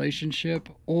into a relationship,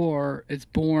 or it's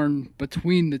born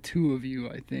between the two of you,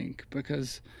 I think,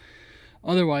 because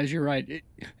otherwise you're right.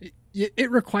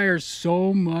 It requires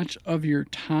so much of your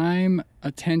time,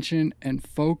 attention, and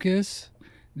focus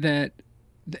that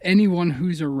anyone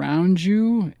who's around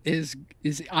you is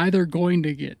either going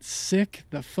to get sick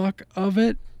the fuck of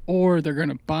it, or they're going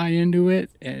to buy into it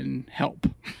and help.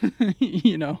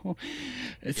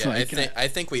 It's I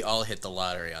think we all hit the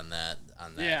lottery on that.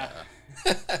 Yeah.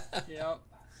 Yep.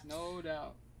 No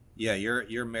doubt. Yeah,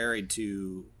 you're married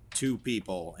to 2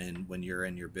 people, and when you're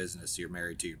in your business, you're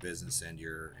married to your business and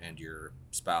your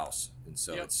spouse, and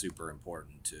so it's super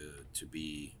important to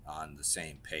be on the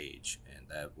same page, and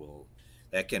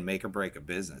that can make or break a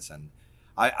business. And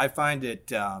I find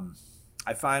it.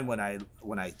 I find when I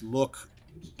look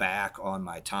back on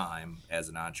my time as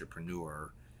an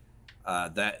entrepreneur,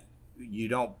 that you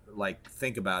don't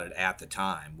think about it at the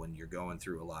time when you're going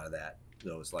through a lot of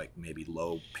those maybe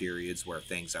low periods where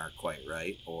things aren't quite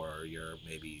right, or you're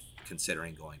maybe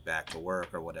considering going back to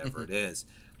work or whatever it is.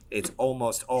 It's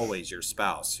almost always your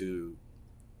spouse who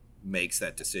makes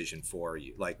that decision for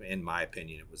you. Like, in my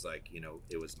opinion, it was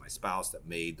it was my spouse that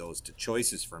made those 2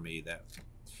 choices for me that,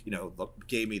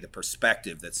 gave me the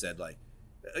perspective that said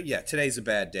today's a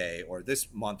bad day, or this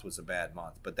month was a bad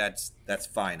month, but that's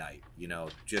finite.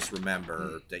 Just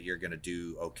remember that you're going to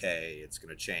do okay. It's going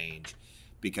to change,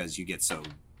 because you get so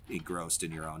engrossed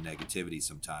in your own negativity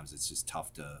sometimes. It's just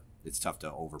tough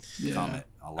to overcome it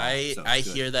a lot. I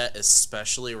hear that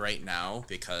especially right now,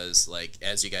 because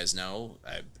as you guys know,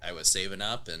 I was saving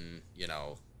up and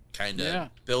kind of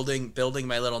building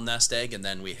my little nest egg, and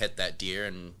then we hit that deer,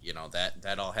 and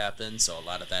that all happened, so a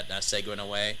lot of that nest egg went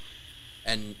away.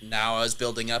 And now I was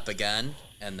building up again,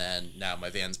 and then now my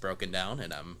van's broken down,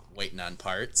 and I'm waiting on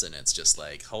parts, and it's just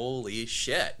like, holy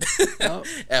shit! Oh,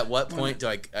 at what point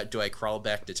do I crawl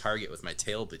back to Target with my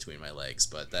tail between my legs?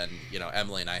 But then, you know,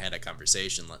 Emily and I had a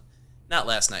conversation, not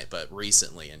last night, but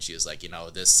recently, and she was like, you know,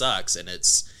 this sucks, and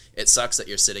it sucks that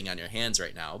you're sitting on your hands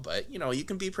right now, but you know, you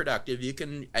can be productive. You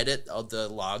can edit the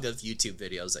log of YouTube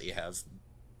videos that you have,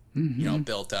 you know,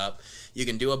 built up. You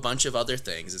can do a bunch of other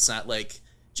things. It's not like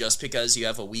just because you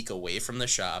have a week away from the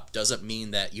shop doesn't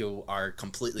mean that you are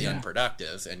completely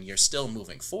unproductive, and you're still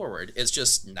moving forward. It's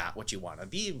just not what you want to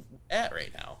be at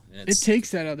right now. It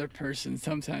takes that other person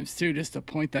sometimes too, just to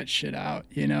point that shit out,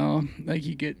 you know, like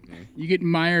you get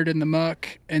mired in the muck,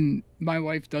 and my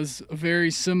wife does a very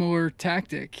similar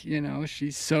tactic. You know,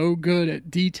 she's so good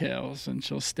at details, and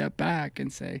she'll step back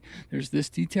and say, there's this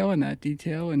detail and that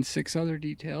detail and 6 other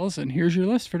details, and here's your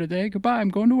list for today. Goodbye, I'm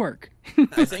going to work.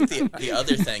 I think the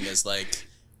other thing is, like,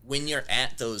 when you're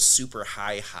at those super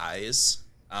high highs,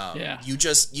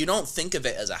 you don't think of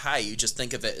it as a high. You just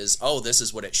think of it as, oh, this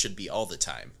is what it should be all the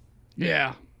time.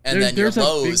 Yeah. And then your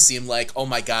lows seem like, oh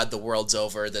my God, the world's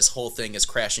over. This whole thing is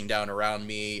crashing down around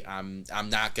me. I'm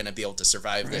not going to be able to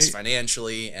survive this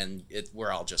financially, and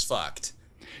we're all just fucked.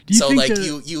 So like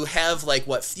you have like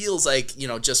what feels like, you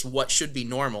know, just what should be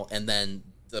normal, and then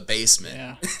the basement.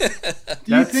 Yeah.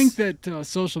 Do you think that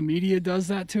social media does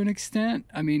that to an extent?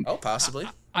 I mean, possibly.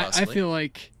 I feel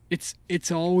like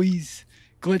it's always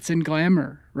glitz and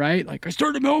glamour, right? Like, I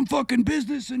started my own fucking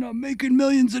business and I'm making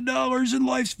millions of dollars and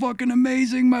life's fucking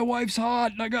amazing. My wife's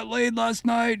hot and I got laid last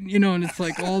night, you know, and it's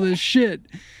like all this shit.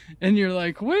 And you're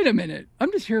like, wait a minute,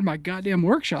 I'm just here in my goddamn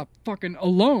workshop fucking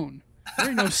alone. There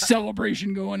ain't no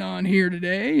celebration going on here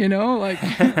today, you know? Like,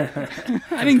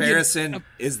 comparison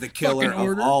is the killer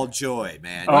of all joy,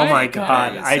 man. Oh my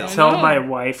God. I tell my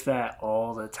wife that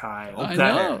all the time. I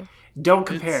know. Don't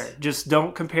compare. Just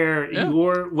don't compare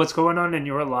what's going on in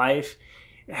your life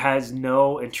has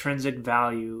no intrinsic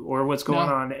value, or what's going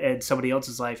on in somebody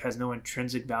else's life has no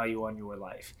intrinsic value on your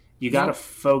life. You got to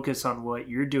focus on what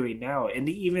you're doing now. And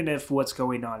even if what's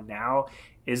going on now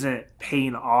isn't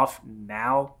paying off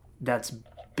now, that's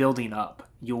building up.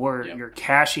 You're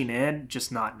cashing in,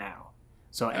 just not now.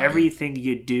 So everything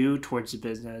you do towards the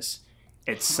business,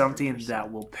 it's 100%. Something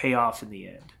that will pay off in the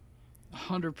end.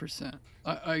 100%.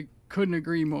 I couldn't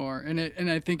agree more. And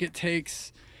I think it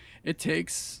takes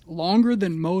longer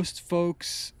than most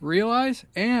folks realize,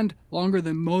 and longer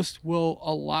than most will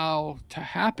allow to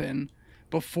happen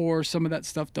before some of that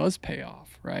stuff does pay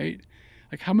off, right?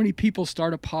 Like, how many people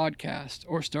start a podcast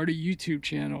or start a YouTube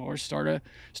channel or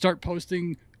start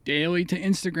posting daily to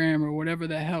Instagram or whatever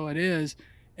the hell it is,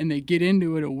 and they get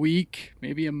into it a week,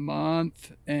 maybe a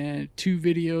month, and 2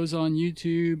 videos on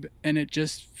YouTube, and it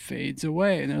just fades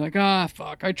away. And they're like,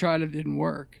 fuck, I tried, it didn't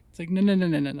work. It's like, no.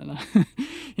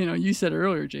 You know, you said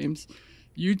earlier, James,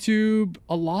 YouTube,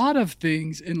 a lot of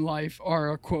things in life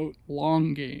are a, quote,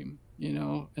 long game, you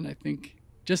know, and I think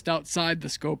just outside the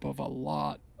scope of a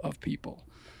lot of people.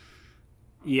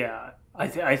 Yeah,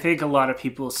 I think a lot of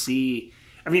people see...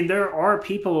 I mean, there are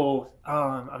people,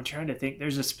 I'm trying to think,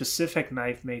 there's a specific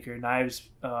knives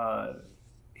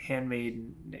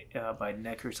handmade by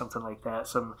Nick or something like that.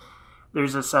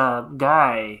 There's this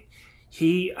guy,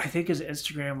 I think his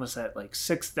Instagram was at like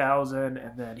 6,000,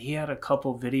 and then he had a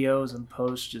couple videos and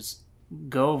posts just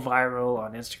go viral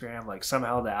on Instagram. Like,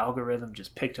 somehow the algorithm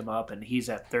just picked him up, and he's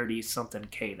at 30-something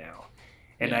K now.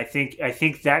 And I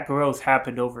think that growth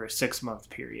happened over a 6-month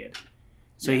period.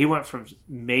 So he went from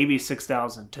maybe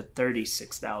 6,000 to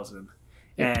 36,000.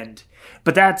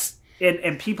 But that's,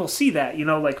 and people see that, you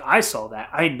know, like I saw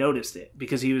that, I noticed it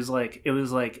because it was like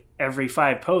every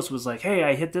 5 posts was like, hey,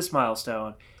 I hit this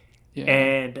milestone. Yeah.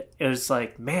 And it was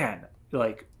like, man,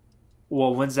 like,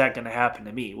 well, when's that going to happen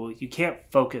to me? Well, you can't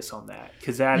focus on that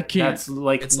because that's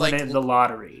like winning the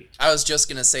lottery. I was just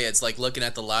going to say, it's like looking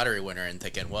at the lottery winner and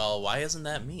thinking, well, why isn't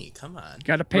that me? Come on.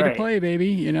 Got to pay to play, baby.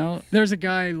 You know, there's a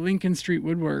guy, Lincoln Street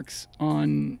Woodworks,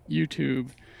 on YouTube,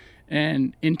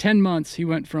 and in 10 months, he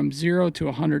went from 0 to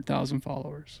 100,000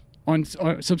 followers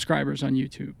subscribers on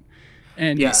YouTube.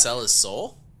 And Did he sell his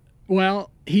soul? Well,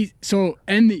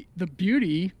 the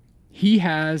beauty, he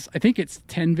has, I think it's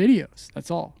 10 videos.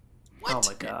 That's all. What?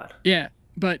 Oh my God. Yeah,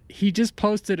 but he just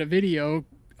posted a video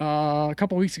a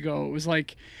couple weeks ago. It was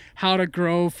like how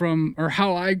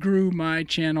I grew my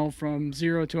channel from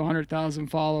 0 to 100,000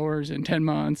 followers in 10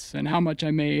 months and how much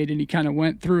I made. And he kind of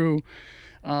went through,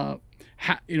 how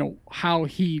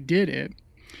he did it.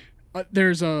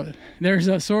 There's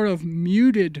a sort of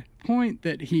muted point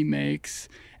that he makes,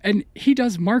 and he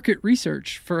does market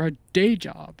research for a day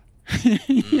job.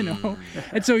 you know?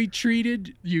 And so he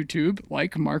treated YouTube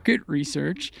like market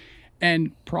research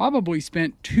and probably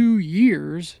spent 2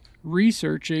 years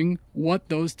researching what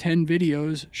those 10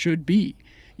 videos should be,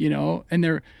 you know? And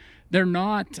they're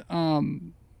not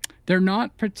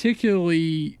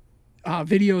particularly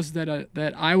videos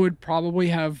that I would probably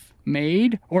have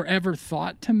made or ever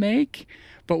thought to make.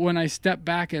 But when I stepped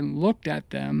back and looked at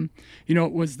them, you know,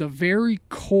 it was the very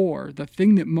core, the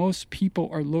thing that most people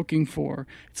are looking for.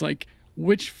 It's like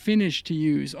which finish to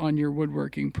use on your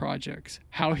woodworking projects,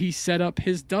 how he set up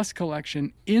his dust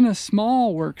collection in a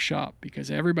small workshop,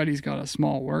 because everybody's got a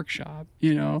small workshop,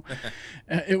 you know.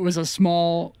 It was a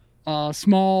small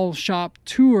shop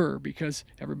tour because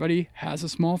everybody has a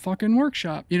small fucking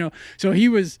workshop, you know. So he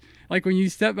was like, when you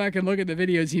step back and look at the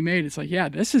videos he made, it's like, yeah,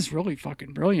 this is really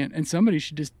fucking brilliant, and somebody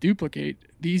should just duplicate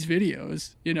these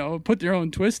videos, you know, put their own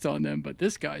twist on them. But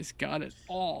this guy's got it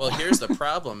all. Well, here's the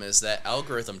problem: is that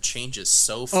algorithm changes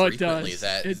so frequently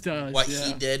that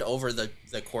he did over the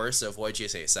course of, what'd you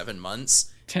say, 7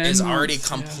 months, 10 is months, already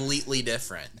completely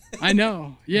different. I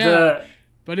know, yeah.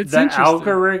 But it's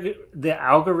interesting. The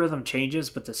algorithm changes,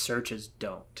 but the searches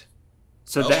don't.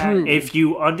 So True. If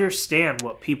you understand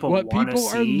what people want to see, what people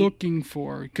are looking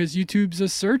for, because YouTube's a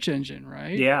search engine,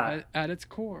 right? Yeah, at its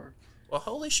core. Well,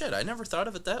 holy shit! I never thought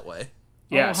of it that way.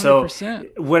 Yeah, so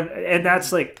and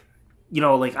that's like, you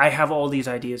know, like I have all these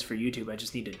ideas for YouTube. I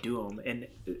just need to do them, and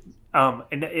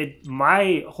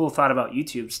my whole thought about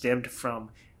YouTube stemmed from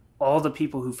all the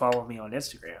people who follow me on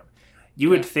Instagram.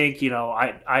 You would think, you know,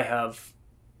 I have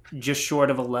just short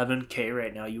of 11K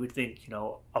right now. You would think, you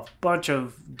know, a bunch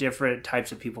of different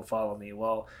types of people follow me.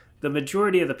 Well, the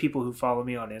majority of the people who follow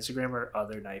me on Instagram are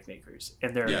other knife makers,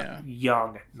 and they're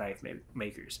young knife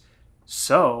makers.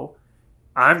 So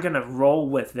I'm going to roll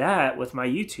with that with my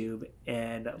YouTube,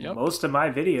 and most of my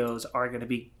videos are going to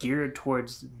be geared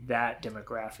towards that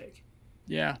demographic.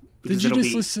 Yeah. Because Did you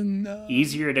just listen?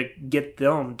 Easier to get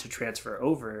them to transfer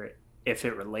over if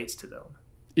it relates to them.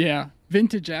 Yeah,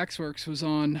 Vintage Axeworks was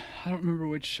on. I don't remember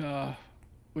which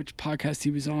podcast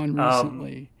he was on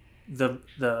recently.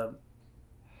 The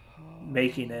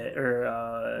making it, or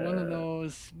one of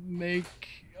those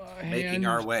making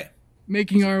our way.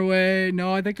 Making our way.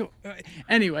 No, I think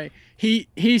anyway.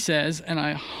 He says, and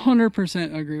I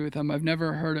 100% agree with him. I've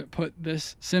never heard it put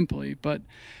this simply, but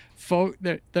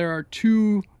there are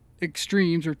two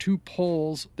extremes or two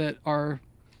poles that are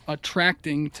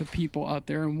attracting to people out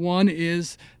there, and one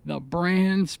is the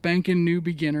brand spanking new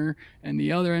beginner, and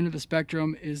the other end of the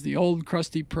spectrum is the old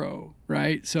crusty pro,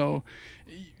 right? So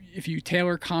if you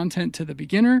tailor content to the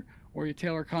beginner or you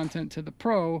tailor content to the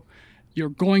pro, you're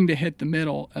going to hit the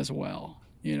middle as well.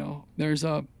 You know, there's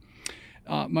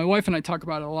my wife and I talk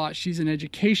about it a lot. She's in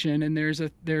education, and there's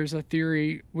a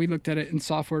theory, we looked at it in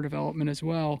software development as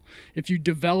well. If you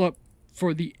develop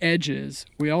for the edges,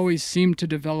 we always seem to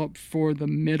develop for the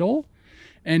middle,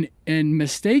 and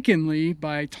mistakenly,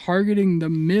 by targeting the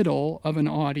middle of an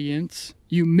audience,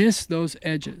 you miss those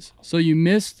edges. So you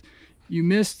missed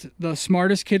the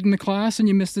smartest kid in the class, and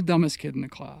you missed the dumbest kid in the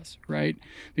class, right?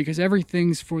 Because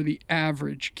everything's for the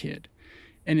average kid.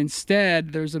 And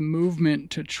instead, there's a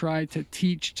movement to try to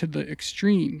teach to the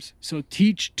extremes. So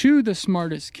teach to the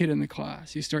smartest kid in the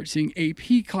class. You start seeing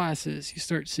AP classes. You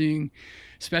start seeing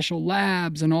special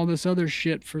labs and all this other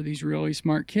shit for these really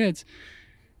smart kids.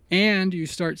 And you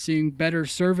start seeing better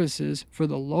services for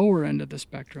the lower end of the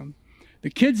spectrum. The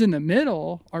kids in the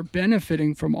middle are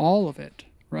benefiting from all of it,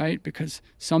 right? Because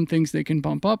some things they can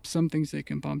bump up, some things they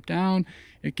can bump down.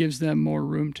 It gives them more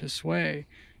room to sway.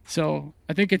 So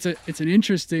I think it's an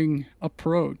interesting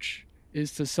approach,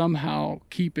 is to somehow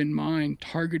keep in mind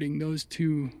targeting those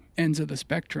two ends of the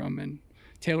spectrum and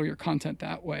tailor your content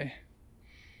that way.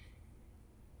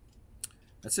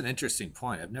 That's an interesting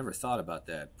point. I've never thought about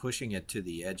that. Pushing it to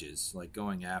the edges, like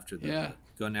going after the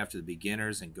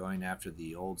beginners and going after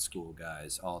the old school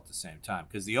guys all at the same time.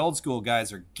 Because the old school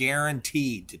guys are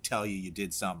guaranteed to tell you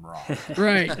did something wrong.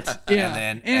 Right.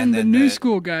 Yeah. and the new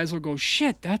school guys will go,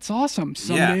 shit, that's awesome.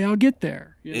 Someday I'll get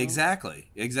there. You know? Exactly.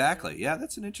 Yeah,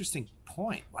 that's an interesting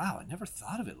point. Wow, I never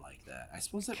thought of it like that. I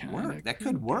suppose that worked. That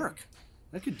could work.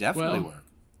 That could definitely work.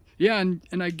 Yeah,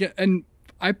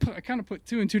 I kind of put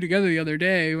two and two together the other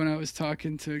day when I was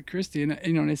talking to Christy, and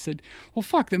and I said, well,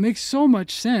 fuck, that makes so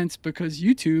much sense, because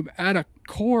YouTube at a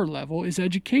core level is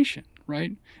education,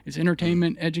 right? It's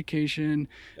entertainment, education,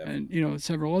 and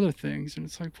several other things. And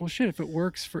it's like, well, shit, if it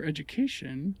works for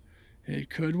education, it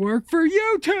could work for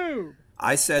YouTube.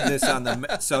 I said this on I'm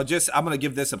going to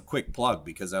give this a quick plug,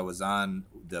 because I was on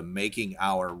the Making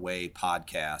Our Way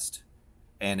podcast,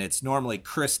 and it's normally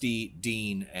Christy,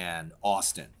 Dean, and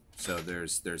Austin So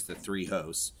there's the 3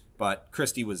 hosts, but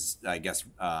Christy was, I guess,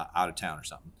 out of town or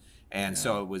something. And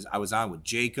so I was on with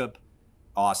Jacob,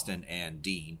 Austin, and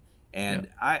Dean. And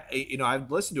I've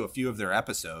listened to a few of their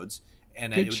episodes,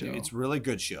 and it's a really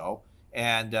good show.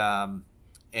 And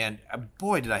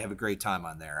boy, did I have a great time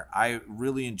on there. I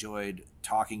really enjoyed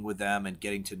talking with them and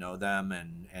getting to know them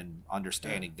and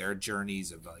understanding their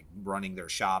journeys of like running their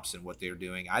shops and what they're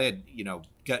doing. I had,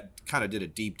 kind of did a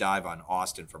deep dive on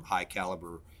Austin from High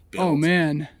Caliber Builds. Oh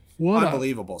man, what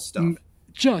unbelievable stuff.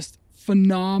 Just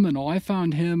phenomenal. I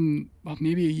found him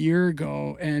maybe a year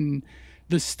ago, and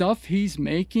the stuff he's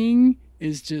making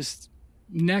is just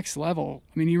next level.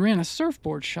 I mean, he ran a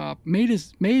surfboard shop, made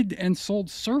and sold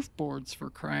surfboards, for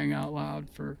crying out loud.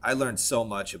 I learned so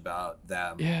much about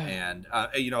them, and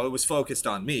it was focused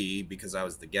on me because I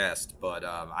was the guest, but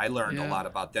I learned a lot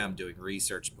about them doing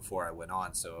research before I went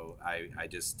on. So I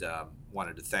just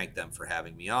wanted to thank them for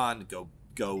having me on.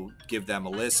 Go give them a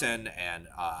listen and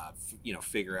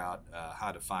figure out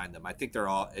how to find them. I think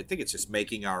it's just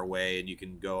making our way, and you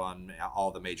can go on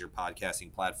all the major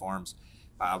podcasting platforms.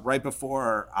 Right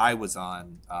before I was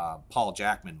on, Paul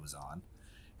Jackman was on,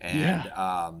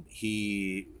 and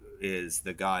he is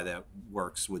the guy that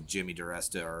works with Jimmy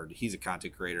DiResta, or he's a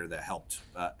content creator that helped.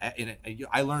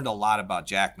 I learned a lot about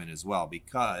Jackman as well,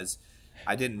 because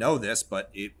I didn't know this,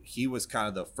 but he was kind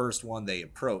of the first one they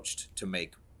approached to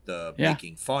make the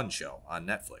Making Fun show on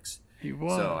Netflix. He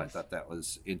was. So I thought that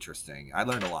was interesting. I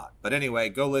learned a lot. But anyway,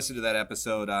 go listen to that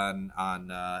episode on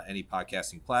any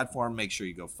podcasting platform. Make sure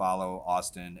you go follow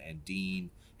Austin and Dean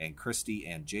and Christy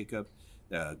and Jacob.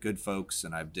 Good folks.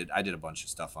 And I did a bunch of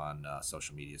stuff on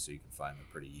social media, so you can find them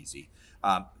pretty easy.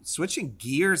 Switching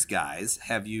gears, guys,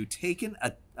 have you taken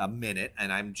a minute?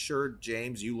 And I'm sure,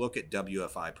 James, you look at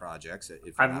WFI projects.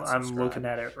 If I'm looking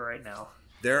at it right now.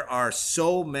 There are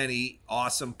so many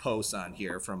awesome posts on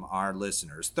here from our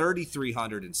listeners.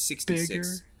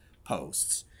 3,366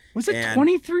 posts. Was it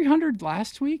 2,300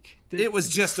 last week? It was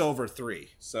just over 3.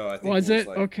 So I think was it?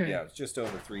 Okay. Yeah, it was just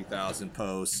over 3,000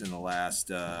 posts in the last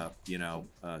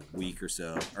week or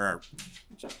so, or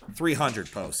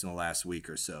 300 posts in the last week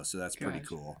or so. So that's pretty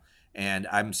cool. And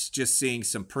I'm just seeing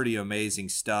some pretty amazing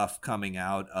stuff coming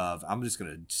out of. I'm just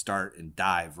going to start and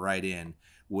dive right in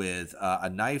with a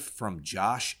knife from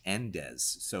Josh Endes.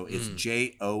 So it's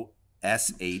JOSHENDES,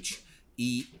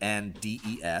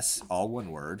 all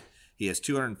one word. He has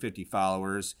 250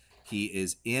 followers. He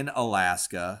is in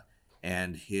Alaska,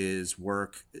 and his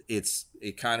work,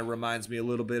 it kind of reminds me a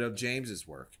little bit of James's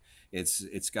work.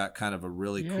 It's got kind of a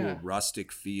really cool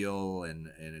rustic feel, and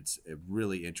it's a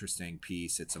really interesting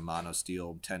piece. It's a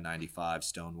monosteel 1095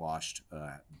 stone-washed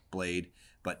blade.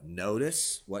 But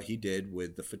notice what he did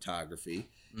with the photography.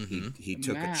 Mm-hmm. He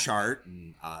took a chart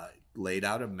and laid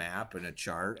out a map and a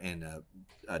chart and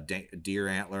a deer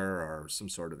antler or some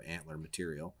sort of antler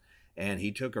material. And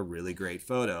he took a really great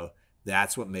photo.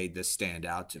 That's what made this stand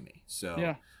out to me.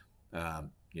 So,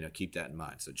 keep that in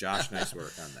mind. So, Josh, nice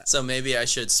work on that. So maybe I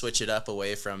should switch it up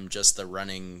away from just the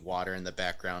running water in the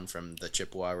background from the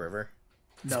Chippewa River.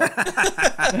 No.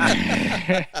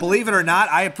 Believe it or not,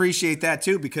 I appreciate that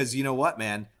too, because you know what,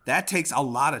 man? That takes a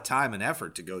lot of time and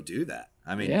effort to go do that.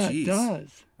 I mean, geez, it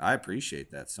does. I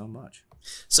appreciate that so much.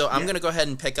 So I'm going to go ahead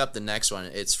and pick up the next one.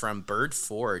 It's from Bird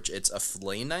Forge. It's a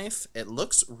fillet knife. It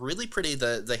looks really pretty.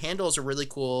 The handles are really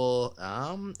cool.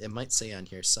 It might say on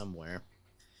here somewhere.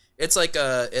 It's like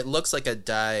it looks like a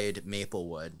dyed maple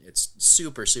wood. It's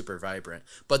super, super vibrant.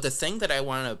 But the thing that I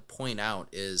want to point out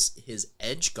is his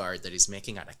edge guard that he's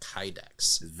making out of Kydex.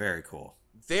 It's very cool.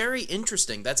 Very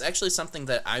interesting. That's actually something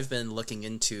that I've been looking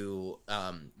into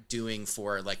doing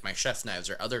for like my chef knives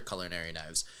or other culinary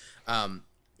knives.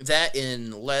 That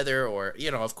in leather, or,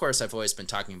 of course I've always been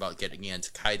talking about getting into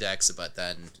Kydex, but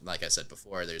then, like I said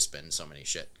before, there's been so many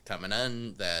shit coming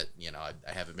in that,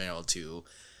 I haven't been able to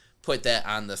put that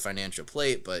on the financial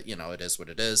plate, but it is what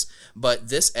it is. But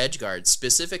this edge guard,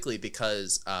 specifically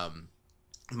because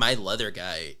my leather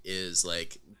guy is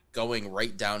like going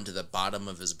right down to the bottom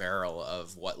of his barrel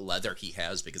of what leather he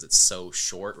has, because it's so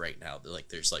short right now. Like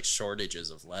there's like shortages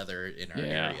of leather in our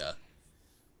area.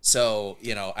 So,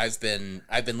 I've been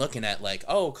looking at like,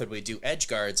 could we do edge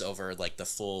guards over like the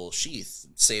full sheath,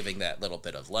 saving that little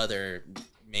bit of leather?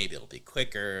 Maybe it'll be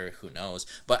quicker, who knows?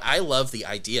 But I love the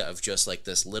idea of just like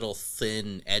this little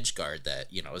thin edge guard that,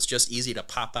 is just easy to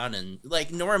pop on. And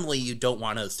like normally you don't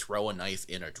want to throw a knife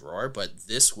in a drawer, but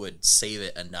this would save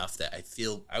it enough that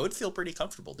I would feel pretty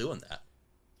comfortable doing that.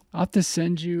 I'll have to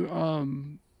send you,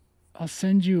 I'll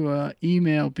send you a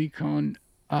email, Beacon.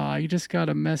 You just got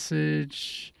a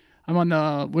message. I'm on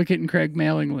the Wicket and Craig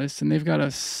mailing list, and they've got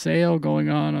a sale going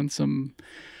on some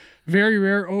very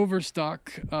rare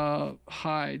overstock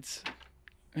hides.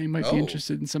 And you might be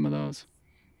interested in some of those.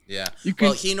 Yeah.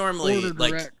 Well, he normally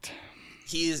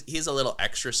he's a little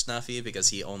extra snuffy because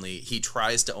he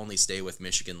tries to only stay with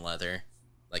Michigan leather,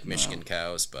 like Michigan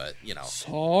cows, but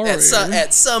Sorry.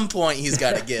 At some point he's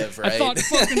got to give, right? I thought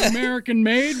fucking American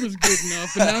made was good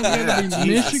enough, and now it's got to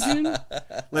be Michigan.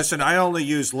 Listen, I only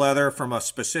use leather from a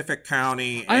specific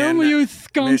county. I only use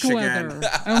skunk Michigan. leather.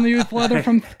 I only use leather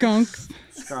from skunks.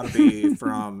 It's got to be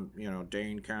from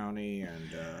Dane County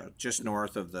and just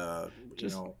north of the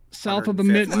south of the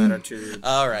mitten. Latitude.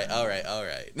 All right.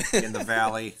 In the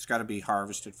valley, it's got to be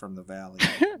harvested from the valley.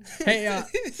 Hey,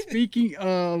 speaking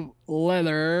of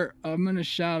leather, I'm gonna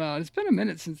shout out. It's been a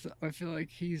minute since I feel like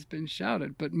he's been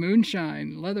shouted, but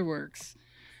Moonshine Leatherworks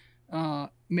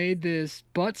made this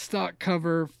buttstock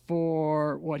cover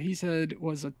for what he said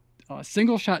was a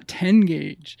single shot 10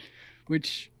 gauge,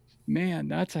 which, man,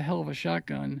 that's a hell of a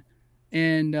shotgun.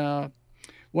 And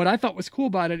what I thought was cool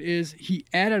about it is he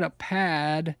added a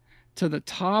pad to the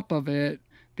top of it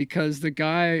because the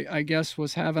guy, I guess,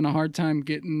 was having a hard time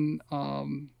getting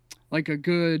like a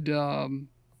good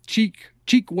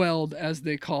cheek weld, as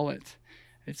they call it.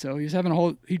 And so he's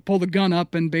having he'd pull the gun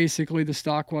up and basically the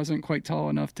stock wasn't quite tall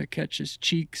enough to catch his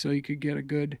cheek so he could get a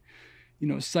good,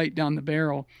 sight down the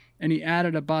barrel. And he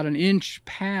added about an inch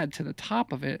pad to the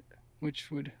top of it,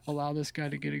 which would allow this guy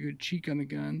to get a good cheek on the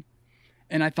gun.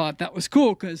 And I thought that was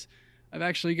cool because I've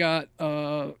actually got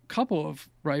a couple of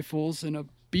rifles and a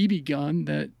BB gun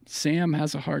that Sam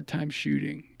has a hard time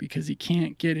shooting because he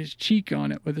can't get his cheek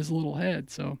on it with his little head.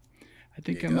 So I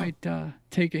think I might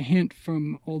take a hint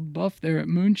from old Buff there at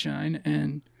Moonshine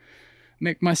and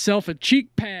make myself a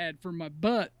cheek pad for my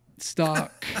butt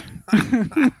stock.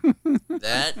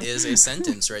 That is a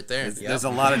sentence right there. There's a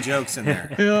lot of jokes in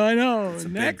there. Yeah, I know.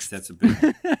 That's a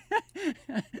big.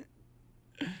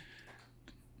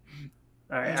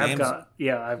 All right,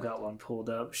 I've got one pulled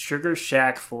up. Sugar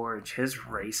Shack Forge, his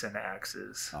racing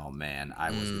axes. Oh man,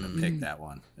 I was gonna pick that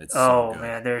one. It's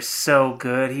man, they're so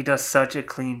good. He does such a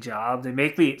clean job. They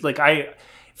make me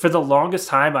for the longest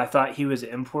time I thought he was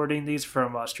importing these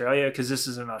from Australia because this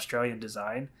is an Australian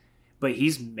design, but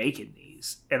he's making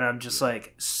these, and I'm just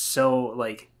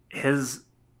his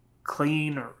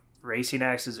clean racing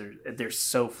axes they're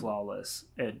so flawless,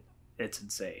 and it's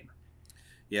insane.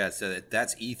 Yeah, so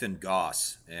that's Ethan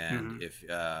Goss, and if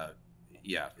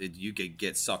you could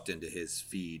get sucked into his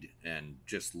feed and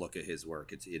just look at his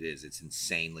work. It's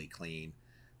insanely clean,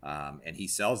 and he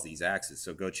sells these axes.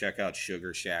 So go check out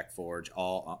Sugar Shack Forge,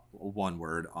 all one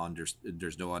word.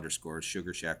 There's no underscores.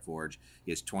 Sugar Shack Forge.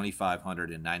 He has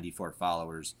 2,594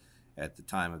 followers at the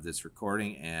time of this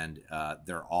recording, and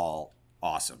they're all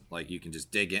awesome. Like you can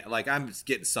just dig in. Like I'm just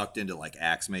getting sucked into like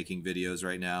axe making videos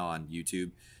right now on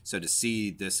YouTube. So to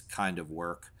see this kind of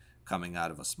work coming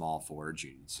out of a small forge,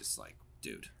 it's just like,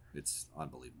 dude, it's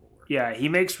unbelievable work. Yeah, he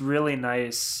makes really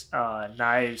nice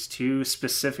knives too,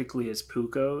 specifically his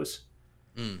Pucos.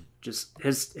 Just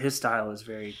his style is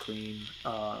very clean.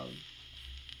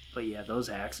 But yeah, those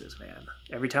axes, man.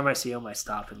 Every time I see him, I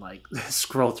stop and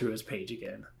scroll through his page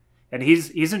again. And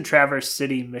he's in Traverse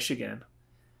City, Michigan.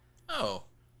 Oh,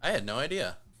 I had no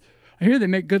idea. I hear they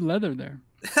make good leather there.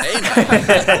 Hey,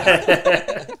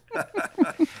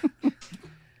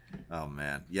 Oh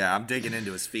man, yeah, I'm digging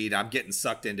into his feed. I'm getting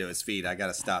sucked into his feed. I got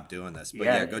to stop doing this, but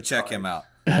yeah, go check him out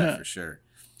for sure.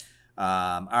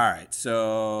 All right,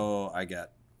 so I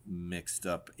got mixed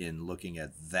up in looking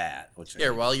at that.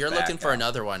 Here, while you're looking for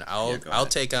another one, I'll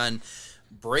take on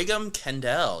Brigham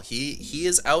Kendall. He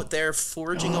is out there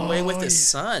forging away with his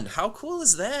son. How cool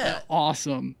is that?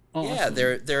 Awesome. Yeah,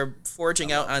 they're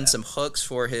forging out on some hooks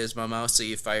for his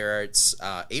Momausi Fire Arts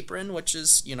apron, which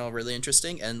is really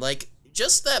interesting, and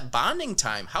just that bonding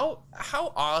time. How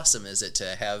awesome is it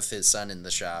to have his son in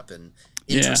the shop and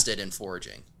interested in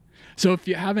forging? So if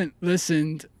you haven't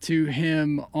listened to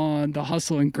him on the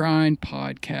Hustle and Grind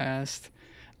podcast,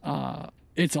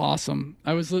 it's awesome.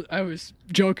 I was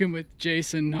joking with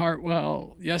Jason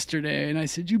Hartwell yesterday, and I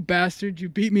said, "You bastard, you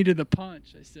beat me to the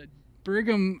punch." I said,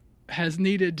 "Brigham has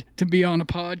needed to be on a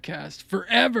podcast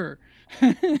forever."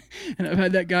 And I've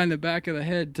had that guy in the back of the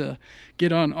head to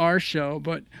get on our show,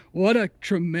 but what a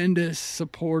tremendous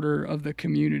supporter of the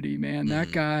community, man.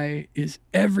 That guy is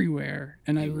everywhere,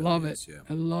 and I love it. Yeah.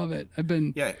 I love it.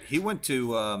 He went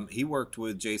to he worked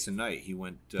with Jason Knight. He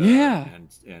went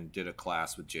and did a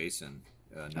class with Jason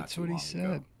that's what he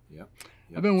said. Yep.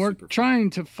 I've been trying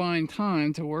to find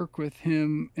time to work with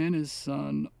him and his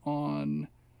son on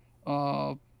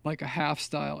a half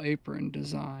style apron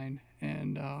design,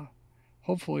 and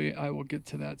hopefully I will get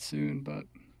to that soon, but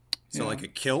So like a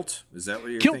kilt? Is that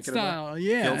what you're kilt thinking style, about?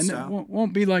 Yeah. Kilt and style? it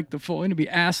won't be like the full. It'll be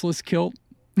assless kilt.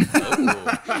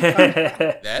 Oh,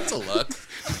 that's a look.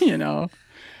 You know.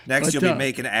 Next, you'll be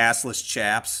making assless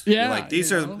chaps. Yeah. You're like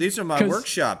these are my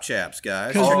workshop chaps,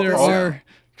 guys.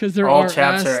 Because there all are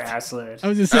chaps are assless. I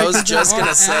was just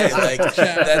gonna say like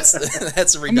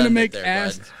that's redundant. I'm gonna make there,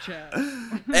 ass bud. chaps.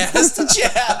 Ass to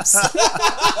chaps.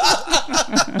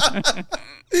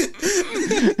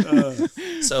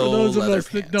 So For those of us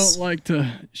pants. that don't like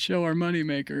to show our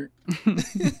moneymaker.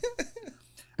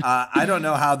 I don't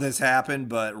know how this happened,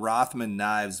 but Rothman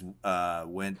Knives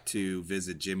went to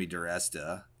visit Jimmy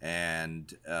DiResta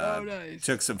and nice.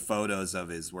 took some photos of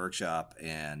his workshop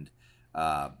and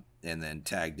then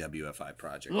tagged WFI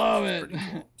Project. Love it. Pretty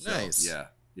cool. So, Nice.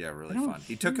 Yeah, really fun.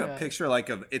 He took a picture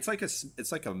it's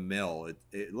like a mill.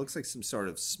 It looks like some sort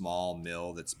of small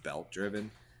mill that's belt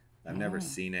driven. I've never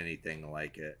seen anything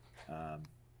like it. I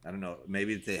don't know.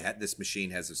 Maybe this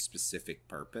machine has a specific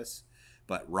purpose,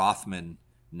 but Rothman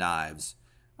Knives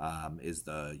is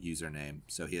the username.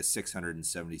 So he has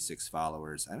 676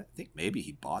 followers. I think maybe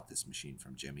he bought this machine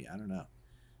from Jimmy. I don't know.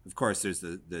 Of course, there's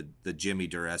the Jimmy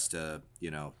DiResta,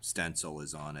 stencil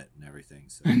is on it and everything.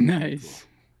 So Nice.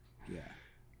 Cool. Yeah.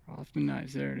 Rothman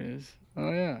Knives. There it is.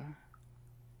 Oh yeah.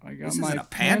 I got This my isn't a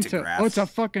pantograph. Oh, it's a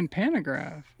fucking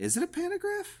pantograph. Is it a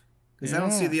pantograph? Because I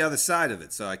don't see the other side of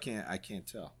it, so I can't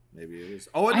tell. Maybe it is.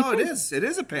 Oh no, it is. It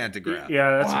is a pantograph. Yeah,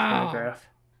 that's Wow. a pantograph.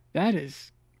 That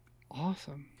is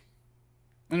awesome.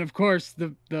 And of course,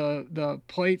 the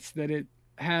plates that it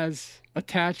has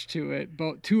attached to it,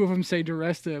 both two of them say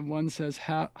DiResta and one says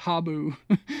Habu.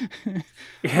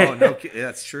 Oh no,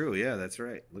 that's true. Yeah, that's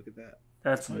right. Look at that.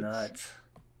 That's nuts.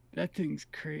 That thing's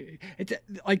crazy. It's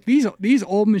like these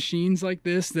old machines like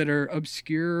this that are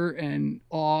obscure and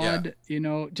odd.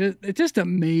 It just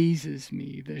amazes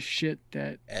me the shit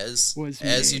that as was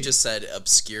you just said,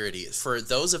 obscurity. For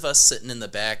those of us sitting in the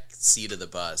back seat of the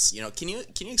bus, can you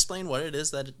explain what it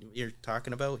is that you're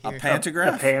talking about here? A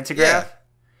pantograph. A pantograph. Yeah.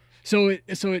 So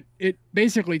it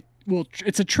basically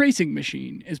it's a tracing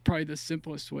machine is probably the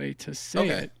simplest way to say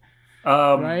it.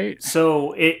 Right.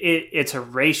 So it's a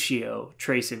ratio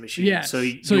tracing machine. Yeah. So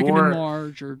you can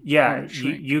enlarge or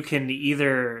shrink. You can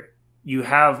you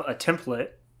have a template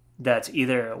that's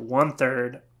either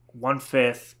 1/3,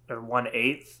 1/5, or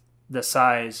 1/8 the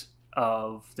size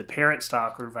of the parent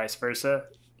stock or vice versa,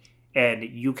 and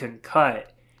you can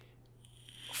cut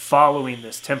following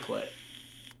this template.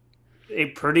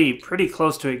 Pretty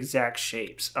close to exact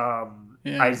shapes.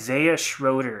 Isaiah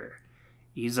Schroeder.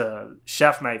 He's a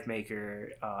chef knife maker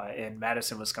in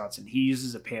Madison, Wisconsin. He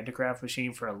uses a pantograph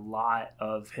machine for a lot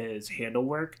of his handle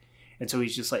work. And so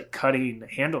he's just like cutting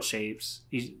handle shapes.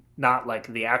 He's not like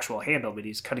the actual handle, but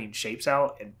he's cutting shapes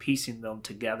out and piecing them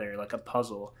together like a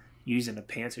puzzle using a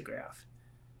pantograph.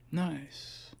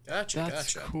 Nice.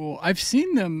 That's cool. I've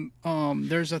seen them.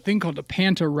 There's a thing called a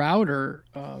Pantorouter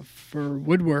for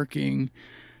woodworking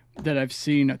that I've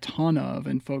seen a ton of,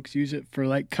 and folks use it for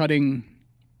like cutting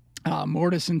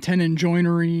mortise and tenon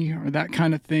joinery or that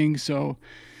kind of thing. So,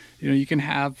 you can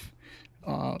have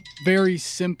very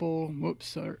simple.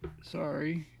 Whoops,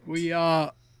 sorry. You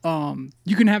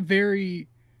can have very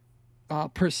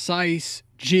precise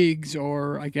jigs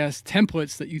or I guess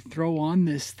templates that you throw on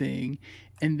this thing,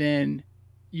 and then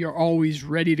you're always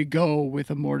ready to go with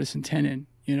a mortise and tenon.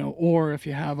 Or if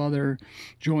you have other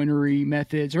joinery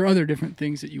methods or other different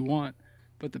things that you want.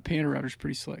 But the Pantorouter's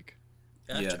pretty slick.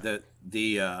 Gotcha.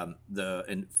 Yeah,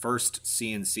 the first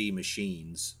CNC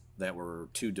machines that were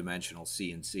 2-dimensional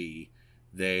CNC,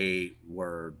 they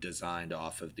were designed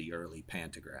off of the early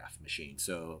pantograph machine.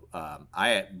 So I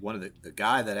had one of the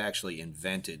guy that actually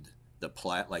invented the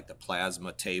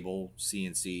plasma table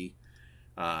CNC.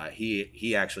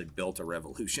 He actually built a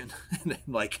revolution and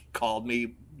then called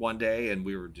me one day and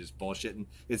we were just bullshitting.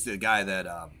 It's the guy that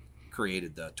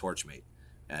created the Torchmate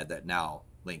that now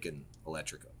Lincoln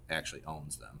Electric actually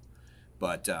owns them.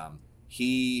 But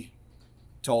he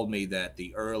told me that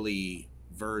the early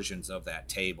versions of that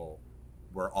table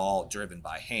were all driven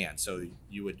by hand. So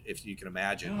you would, if you can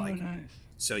imagine, nice.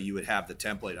 So you would have the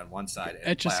template on one side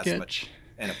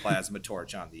and a plasma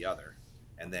torch on the other,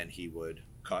 and then he would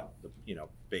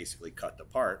basically cut the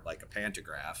part like a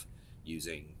pantograph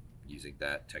using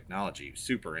that technology.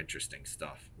 Super interesting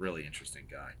stuff. Really interesting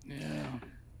guy. Yeah.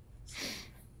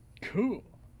 Cool.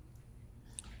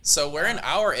 So we're an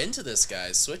hour into this,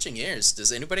 guys. Switching gears.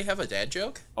 Does anybody have a dad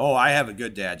joke? Oh, I have a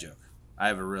good dad joke. I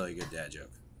have a really good dad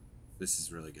joke. This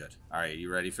is really good. All right,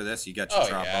 you ready for this? You got your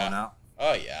trombone out?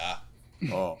 Oh, yeah.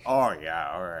 Oh,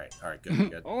 yeah. All right,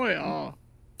 good. Oh, yeah.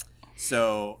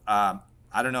 So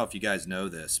I don't know if you guys know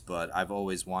this, but I've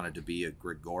always wanted to be a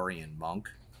Gregorian monk,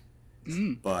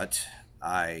 but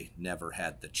I never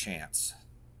had the chance.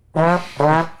 That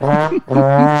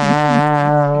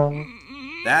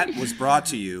was brought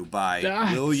to you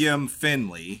by William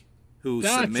Finley, who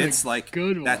submits like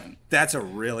good that. One. That's a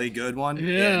really good one.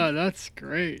 Yeah, that's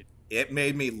great. It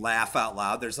made me laugh out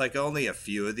loud. There's like only a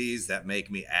few of these that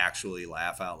make me actually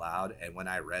laugh out loud. And when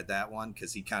I read that one,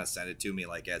 because he kind of sent it to me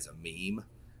like as a meme,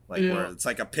 like where it's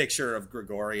like a picture of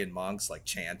Gregorian monks like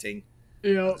chanting.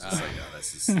 Yeah, I was just like, oh,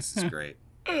 this is great.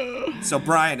 So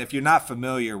Brian, if you're not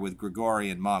familiar with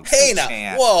Gregorian monks, hey now,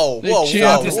 chant. Whoa. Well,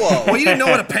 you didn't know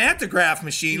what a pantograph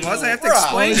machine was. I have to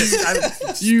explain it. I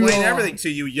explain everything to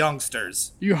you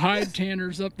youngsters. You hide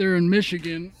tanners up there in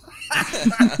Michigan.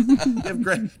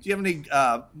 Do you have any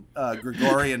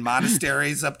Gregorian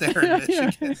monasteries up there in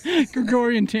Michigan? Yeah.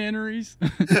 Gregorian tanneries.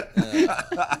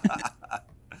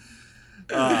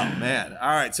 Oh man! All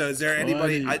right. So, is there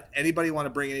anybody want to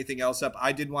bring anything else up?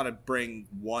 I did want to bring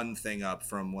one thing up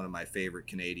from one of my favorite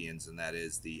Canadians, and that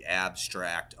is the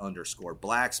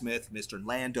abstract_blacksmith, Mr.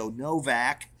 Lando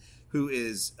Novak, who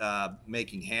is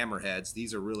making hammerheads.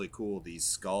 These are really cool. These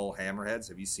skull hammerheads.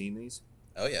 Have you seen these?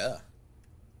 Oh yeah.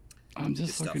 I'm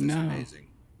just looking now. Amazing.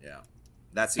 Yeah,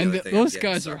 that's the and other thing. Those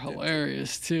guys are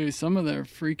hilarious too. Some of their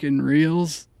freaking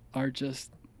reels are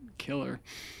just killer.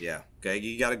 Yeah. Okay.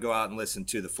 You got to go out and listen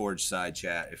to the Forge Side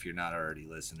Chat if you're not already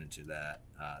listening to that.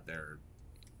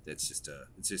 It's just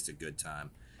a good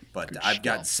time. But I've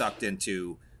got sucked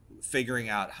into figuring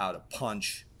out how to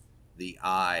punch the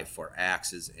eye for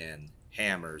axes and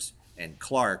hammers. And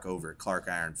Clark over at Clark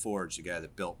Iron Forge, the guy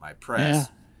that built my press,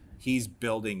 he's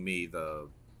building me the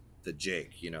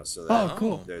jig, so that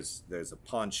cool. There's a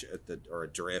punch or a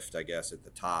drift, I guess, at the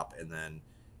top, and then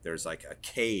there's like a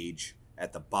cage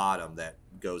at the bottom that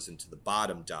goes into the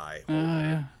bottom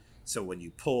die. So when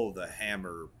you pull the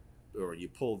hammer or you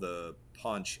pull the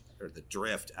punch or the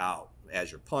drift out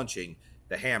as you're punching,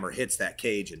 the hammer hits that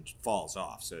cage and falls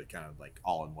off. So it kind of like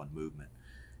all in one movement.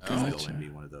 Building me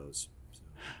one of those.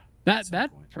 That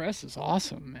press is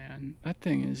awesome, man. That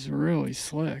thing is really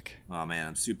slick. Oh man,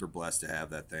 I'm super blessed to have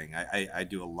that thing. I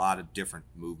do a lot of different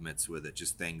movements with it,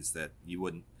 just things that you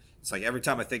wouldn't. It's like every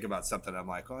time I think about something, I'm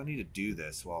like, oh, I need to do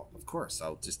this. Well, of course,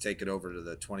 I'll just take it over to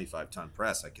the 25-ton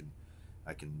press. I can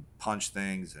punch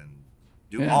things and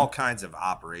do all kinds of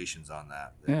operations on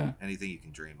that. Anything you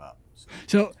can dream up.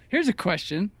 So here's a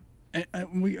question. I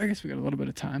guess we got a little bit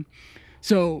of time.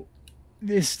 So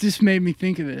this just made me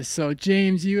think of this. So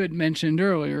James, you had mentioned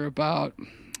earlier about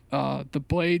the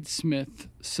Bladesmith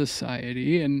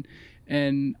Society,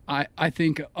 and I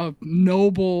think a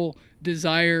noble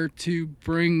desire to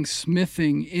bring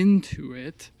smithing into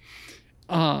it.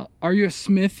 Are you a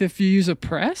smith if you use a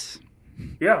press?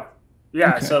 Yeah.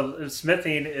 Okay. So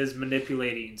smithing is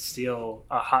manipulating steel,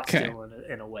 hot steel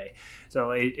in a way. So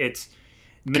it's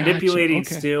manipulating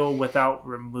steel without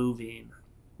removing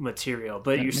material,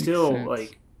 but you're still sense.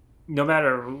 Like, no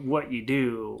matter what you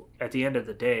do, at the end of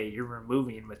the day, you're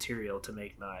removing material to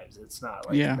make knives. It's not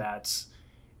like that's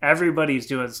everybody's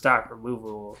doing stock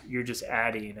removal. You're just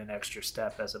adding an extra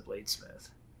step as a bladesmith.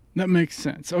 That makes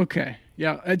sense. Okay.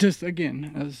 Yeah. I just,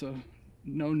 again, as a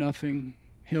know-nothing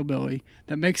hillbilly,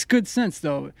 that makes good sense,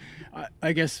 though.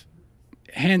 I guess,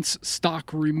 hence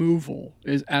stock removal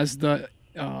is as the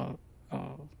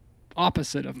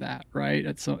opposite of that, right?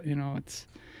 It's,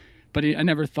 but I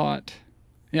never thought,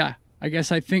 I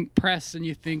guess I think press and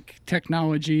you think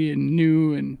technology and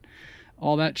new and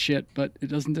all that shit, but it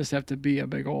doesn't just have to be a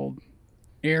big old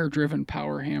air-driven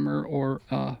power hammer or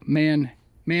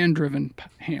man-driven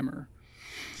hammer.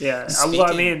 Yeah, well,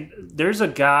 I mean, there's a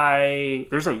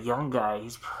young guy.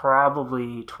 He's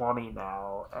probably 20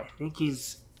 now. I think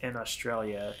he's in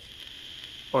Australia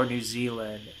or New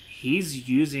Zealand. He's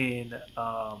using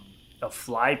a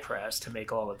fly press to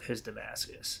make all of his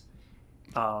Damascus.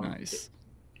 Nice.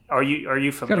 Are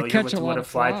you familiar with what a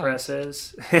fly press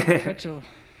is? Catch a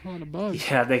lot of bugs.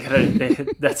 Yeah,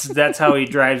 that's how he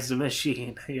drives the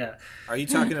machine. Yeah. Are you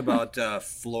talking about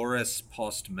Floris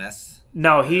Postmeth?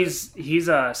 No, he's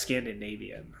a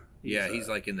Scandinavian. He's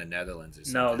like in the Netherlands or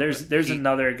something. No, there's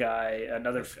another guy,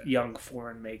 young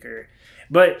foreign maker.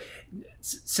 But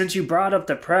since you brought up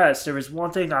the press, there was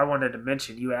one thing I wanted to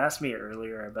mention. You asked me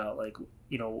earlier about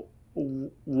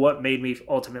what made me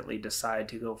ultimately decide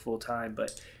to go full time,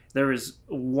 but there was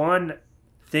one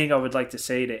thing I would like to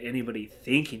say to anybody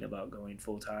thinking about going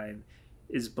full time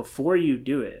is before you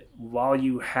do it, while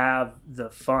you have the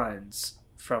funds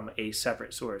from a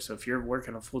separate source. So if you're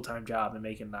working a full-time job and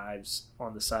making knives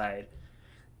on the side,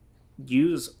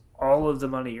 use all of the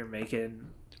money you're making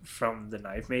from the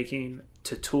knife making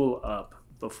to tool up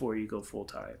before you go full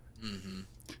time. Mm-hmm.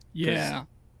 Yeah.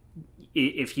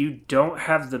 If you don't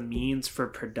have the means for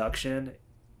production,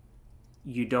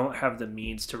 you don't have the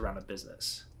means to run a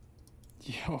business.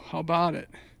 Yo, how about it?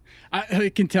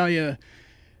 I can tell you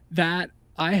that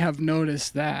I have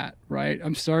noticed that, right?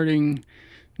 I'm starting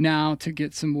now to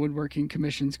get some woodworking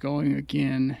commissions going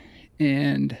again,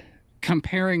 and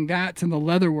comparing that to the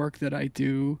leather work that I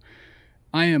do,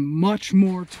 I am much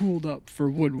more tooled up for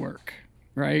woodwork,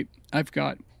 right? I've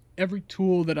got every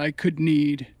tool that I could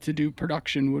need to do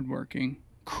production woodworking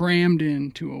crammed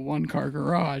into a one-car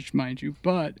garage, mind you.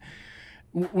 But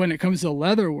when it comes to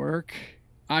leather work,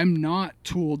 I'm not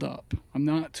tooled up. I'm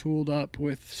not tooled up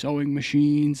with sewing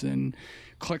machines and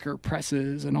clicker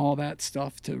presses and all that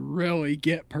stuff to really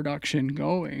get production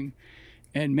going.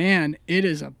 And man, it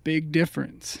is a big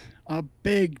difference. A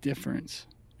big difference.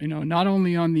 You know, not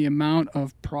only on the amount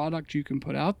of product you can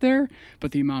put out there,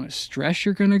 but the amount of stress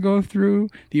you're going to go through,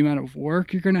 the amount of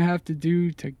work you're going to have to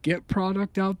do to get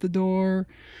product out the door.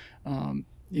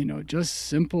 You know, just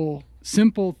simple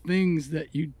things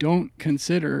that you don't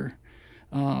consider.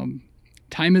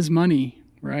 Time is money,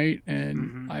 right?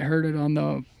 And I heard it on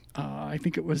the, I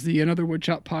think it was the Another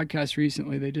Woodshop podcast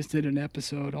recently. They just did an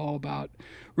episode all about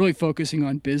really focusing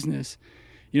on business,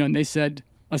 you know, and they said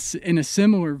in a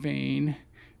similar vein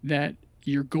that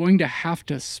you're going to have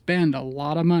to spend a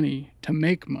lot of money to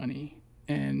make money,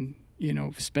 and, you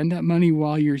know, spend that money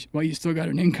while you still got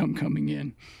an income coming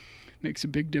in. Makes a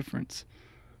big difference.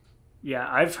 Yeah,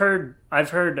 I've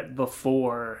heard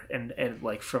before and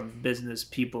like from business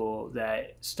people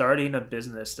that starting a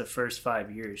business the first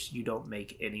 5 years, you don't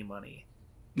make any money.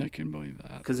 I can believe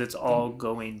that. Because it's all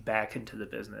going back into the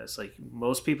business. Like,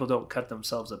 most people don't cut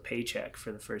themselves a paycheck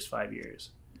for the first 5 years.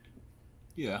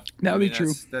 Yeah. That would be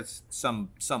true. That's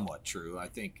somewhat true. I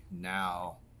think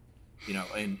now, you know,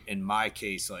 in my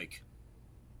case, like,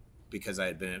 because I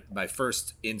had been my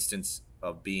first instance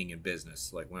of being in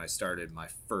business, like when I started my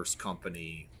first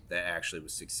company that actually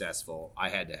was successful, I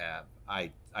had to have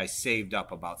I saved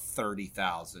up about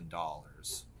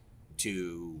 $30,000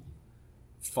 to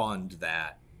fund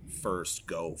that first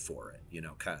go for it, you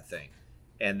know, kind of thing.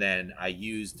 And then I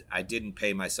didn't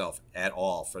pay myself at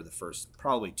all for the first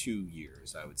probably 2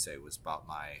 years, I would say, was about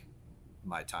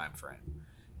my time frame.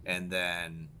 And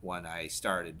then when I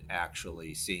started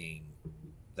actually seeing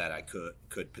that I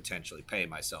could potentially pay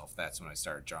myself, that's when I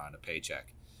started drawing a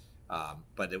paycheck.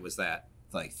 But it was that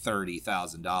like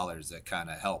 $30,000 that kind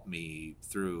of helped me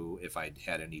through if I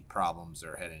had any problems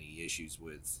or had any issues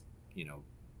with, you know,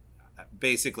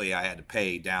 basically I had to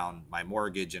pay down my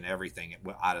mortgage and everything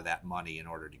out of that money in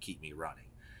order to keep me running.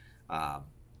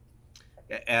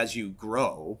 As you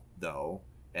grow, though,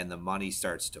 and the money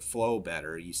starts to flow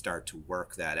better, you start to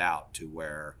work that out to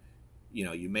where, you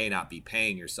know, you may not be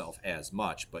paying yourself as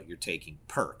much, but you're taking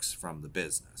perks from the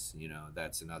business. You know,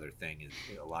 that's another thing.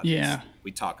 A lot of this,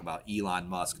 we talk about Elon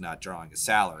Musk not drawing a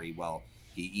salary. Well,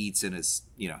 he eats in his,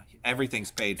 you know,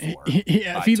 everything's paid for.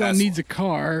 Yeah, if Elon needs a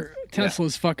car,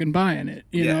 Tesla's fucking buying it,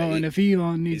 you know, and if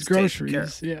Elon needs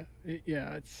groceries,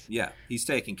 he's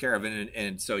taking care of it.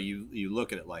 And so you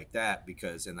look at it like that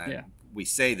because, we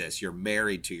say this, you're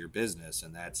married to your business,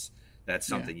 and that's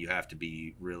something you have to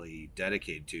be really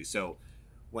dedicated to. So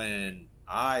when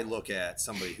I look at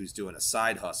somebody who's doing a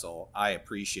side hustle, I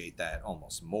appreciate that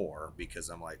almost more because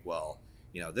I'm like, well,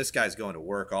 you know, this guy's going to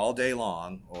work all day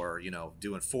long or, you know,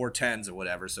 doing 410s or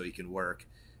whatever so he can work.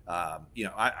 You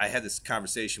know, I had this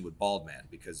conversation with Baldman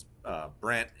because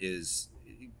Brent is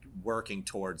working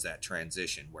towards that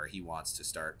transition where he wants to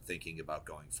start thinking about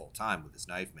going full time with his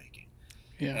knife making.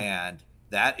 Yeah. And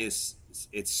it's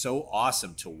so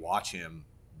awesome to watch him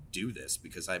do this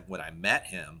because when I met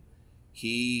him,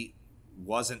 he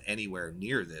wasn't anywhere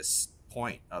near this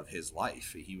point of his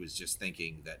life. He was just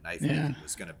thinking that knife making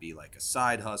was going to be like a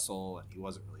side hustle, and he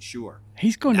wasn't really sure.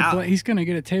 He's going to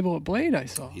get a table at Blade. I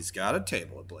saw he's got a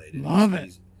table at Blade. Love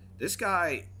it. This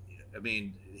guy, I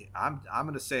mean, I'm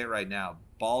going to say it right now.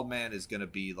 Baldman is going to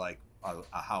be like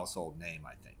a household name.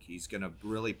 I think he's going to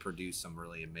really produce some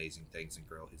really amazing things and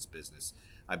grow his business.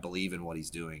 I believe in what he's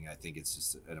doing. I think it's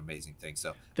just an amazing thing.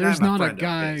 So there's not a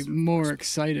guy more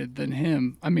excited than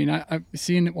him. I mean, I've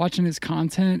seen watching his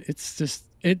content. It's just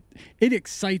it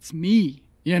excites me.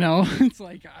 You know, it's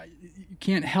like you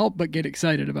can't help but get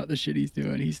excited about the shit he's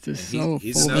doing. He's just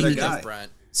he's another guy.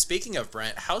 Speaking of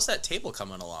Brent, how's that table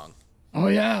coming along? Oh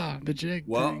yeah, the jig.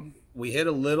 Well, thing. We hit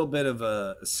a little bit of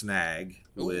a snag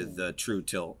with the True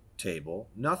Tilt table.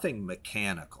 Nothing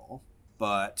mechanical,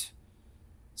 but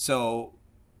so.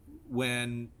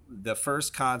 When the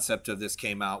first concept of this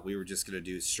came out, we were just going to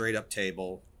do straight up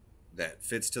table, that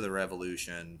fits to the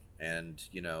Revolution, and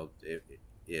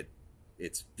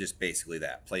it's just basically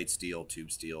that plate steel,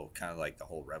 tube steel, kind of like the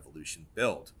whole Revolution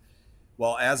build.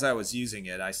 Well, as I was using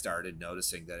it, I started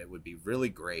noticing that it would be really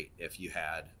great if you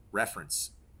had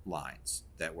reference lines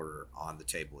that were on the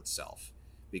table itself,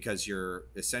 because you're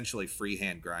essentially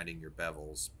freehand grinding your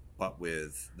bevels, but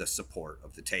with the support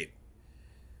of the table.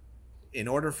 In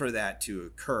order for that to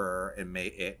occur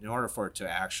in order for it to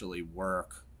actually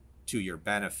work to your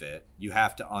benefit, you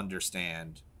have to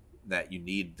understand that you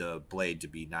need the blade to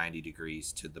be 90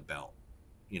 degrees to the belt,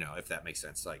 if that makes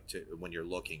sense, like when you're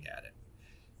looking at it,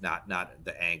 not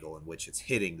the angle in which it's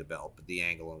hitting the belt, but the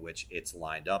angle in which it's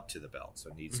lined up to the belt. So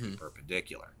it needs to be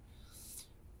perpendicular.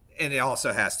 And it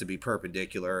also has to be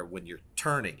perpendicular when you're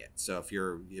turning it. So if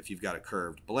you've got a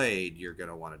curved blade, you're going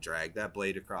to want to drag that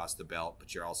blade across the belt,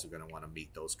 but you're also going to want to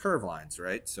meet those curve lines,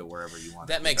 right? So wherever you want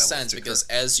that makes sense, because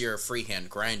as you're freehand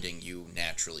grinding, you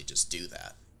naturally just do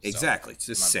that. Exactly. It's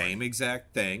the same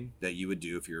exact thing that you would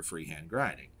do if you're freehand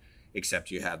grinding,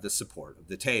 except you have the support of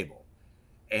the table.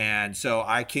 And so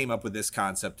I came up with this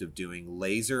concept of doing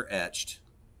laser etched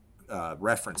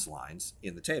reference lines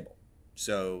in the table.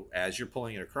 So as you're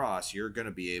pulling it across, you're going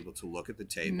to be able to look at the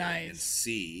table and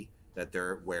see that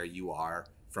they're where you are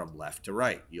from left to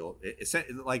right.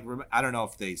 I don't know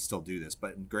if they still do this,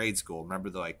 but in grade school,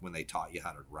 remember when they taught you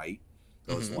how to write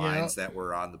those lines that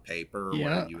were on the paper, or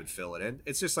where you would fill it in.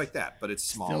 It's just like that, but it's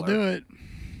smaller. Still do it.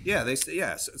 Yeah,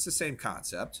 so it's the same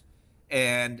concept.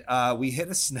 And we hit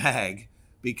a snag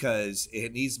because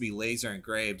it needs to be laser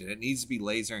engraved, and it needs to be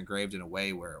laser engraved in a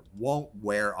way where it won't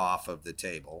wear off of the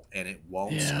table and it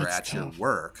won't scratch your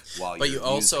work while but you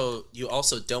also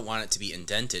don't want it to be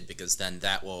indented, because then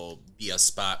that will be a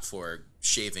spot for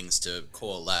shavings to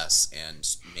coalesce and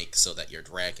make so that your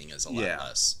dragging is a lot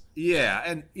less. Yeah,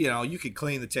 and you could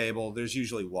clean the table. There's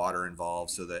usually water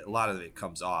involved, so that a lot of it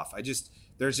comes off.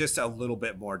 There's just a little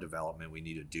bit more development we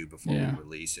need to do before we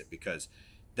release it, because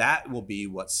that will be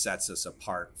what sets us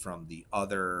apart from the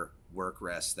other work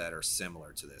rests that are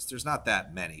similar to this. There's not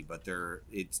that many, but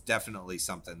it's definitely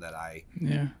something that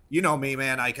you know me,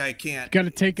 man. I can't. Got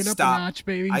to take it up a notch,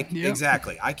 baby.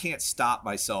 Exactly. I can't stop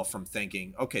myself from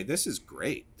thinking, okay, this is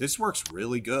great. This works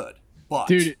really good. But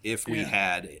if we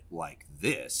had it like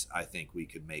this, I think we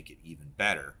could make it even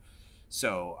better.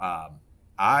 So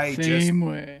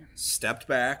I stepped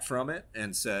back from it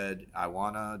and said, I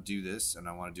want to do this, and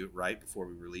I want to do it right before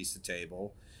we release the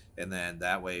table. And then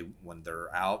that way, when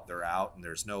they're out, and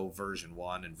there's no version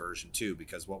 1 and version 2,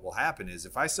 because what will happen is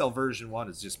if I sell version 1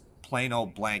 as just plain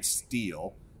old blank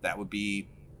steel, that would be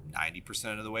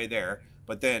 90% of the way there.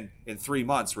 But then in 3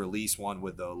 months, release one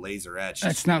with the laser etched.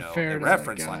 That's not fair to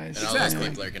reference line. And exactly. All those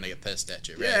people are going to get pissed at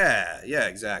you, right? Yeah,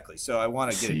 exactly. So I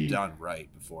want to get it done right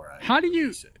before I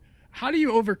release it. How do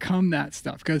you overcome that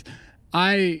stuff? Because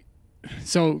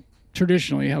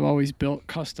traditionally have always built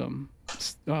custom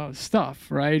stuff,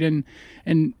 right?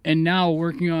 And now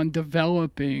working on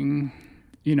developing,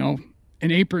 an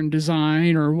apron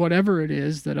design or whatever it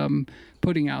is that I'm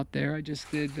putting out there. I just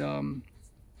did.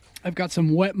 I've got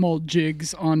some wet mold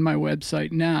jigs on my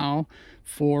website now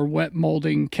for wet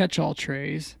molding catch-all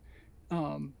trays,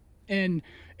 and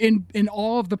in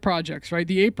all of the projects, right?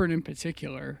 The apron in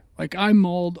particular. Like I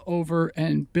mulled over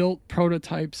and built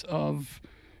prototypes of,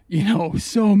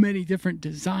 so many different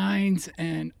designs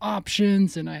and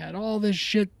options, and I had all this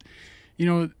shit,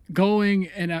 going,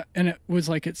 and it was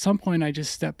like at some point I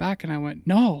just stepped back and I went,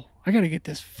 no, I got to get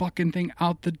this fucking thing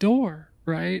out the door,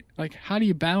 right? Like how do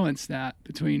you balance that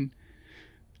between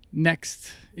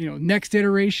next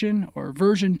iteration or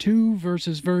version 2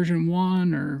 versus version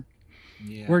 1, or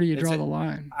where do you draw the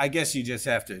line? I guess you just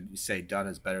have to say done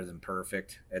is better than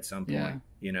perfect at some point,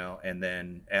 and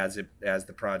then as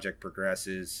the project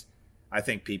progresses, I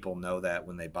think people know that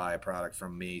when they buy a product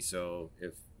from me. So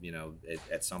if,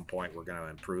 at some point we're going to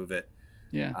improve it.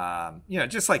 Yeah.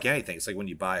 Just like anything, it's like when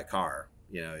you buy a car,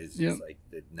 it's like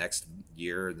the next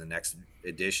year, the next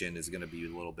edition is going to be a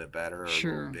little bit better or a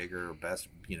little bigger or best,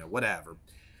 whatever.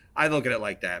 I look at it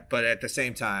like that. But at the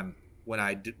same time,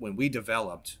 when we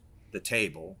developed the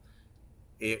table,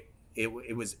 it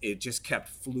just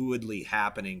kept fluidly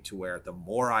happening to where the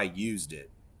more I used it,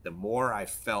 the more I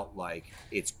felt like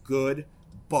it's good,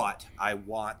 but I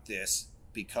want this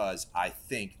because I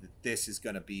think that this is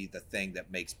going to be the thing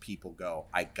that makes people go,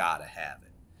 I gotta have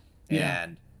it. Yeah.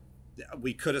 And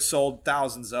we could have sold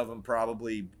thousands of them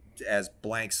probably as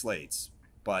blank slates,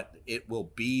 but it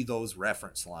will be those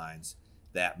reference lines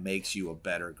that makes you a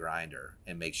better grinder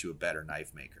and makes you a better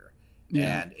knife maker.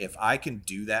 Yeah. And if I can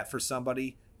do that for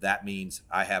somebody, that means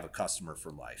I have a customer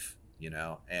for life,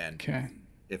 and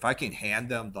if I can hand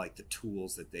them like the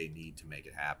tools that they need to make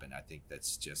it happen, I think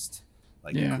that's just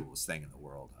like the coolest thing in the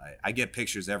world. I get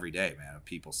pictures every day, man, of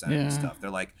people sending me stuff. They're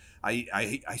like,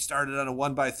 I started on a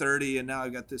 1x30 and now I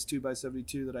got this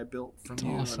 2x72 that I built from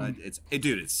you. Awesome. And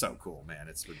dude, it's so cool, man.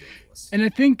 It's ridiculous. And I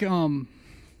think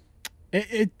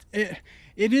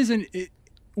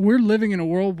we're living in a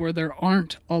world where there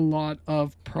aren't a lot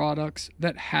of products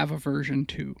that have a version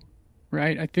 2.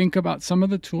 Right? I think about some of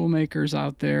the tool makers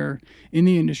out there in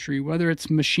the industry, whether it's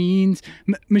machines.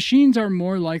 Machines are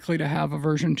more likely to have a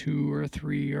version 2 or a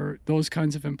 3 or those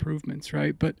kinds of improvements,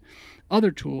 right? But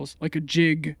other tools, like a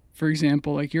jig, for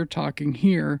example, like you're talking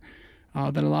here,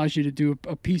 that allows you to do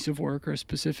a piece of work or a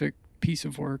specific piece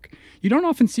of work, you don't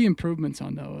often see improvements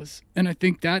on those. And I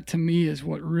think that, to me, is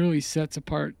what really sets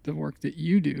apart the work that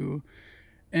you do.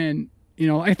 And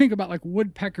I think about like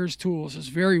Woodpecker's Tools is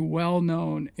very well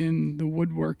known in the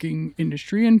woodworking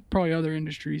industry and probably other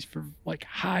industries for like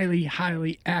highly,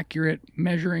 highly accurate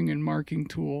measuring and marking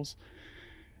tools.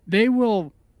 They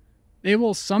will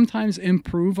sometimes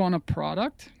improve on a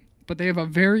product, but they have a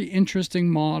very interesting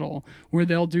model where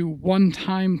they'll do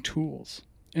one-time tools.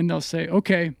 And they'll say,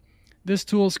 okay, this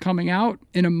tool's coming out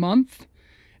in a month.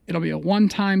 It'll be a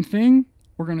one-time thing.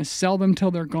 We're going to sell them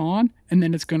till they're gone, and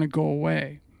then it's going to go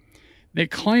away. They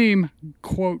claim,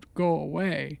 quote, go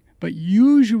away, but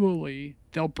usually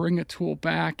they'll bring a tool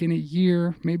back in a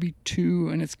year, maybe 2,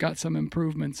 and it's got some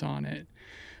improvements on it.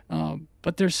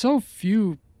 But there's so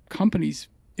few companies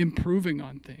improving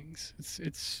on things.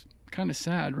 It's kind of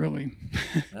sad, really.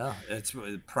 Well, it's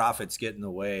profits get in the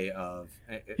way of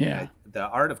the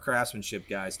art of craftsmanship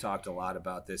guys talked a lot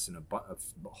about this in a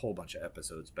whole bunch of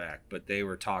episodes back, but they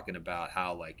were talking about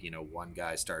how, like, one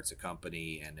guy starts a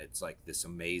company and it's like this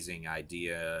amazing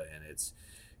idea and it's,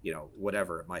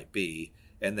 whatever it might be.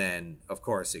 And then, of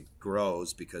course, it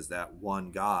grows because that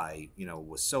one guy,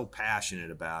 was so passionate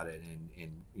about it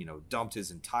and dumped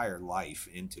his entire life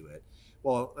into it.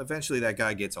 Well, eventually that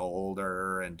guy gets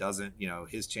older and doesn't,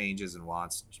 his changes and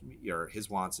wants, or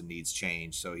his wants and needs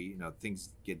change. So, things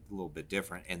get a little bit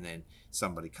different. And then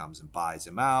somebody comes and buys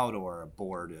him out, or a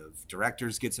board of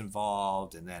directors gets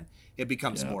involved. And then it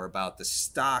becomes more about the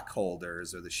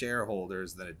stockholders or the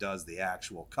shareholders than it does the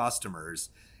actual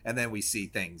customers. And then we see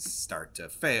things start to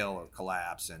fail or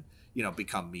collapse and,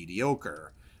 become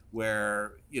mediocre.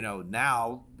 Where,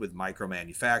 now with micro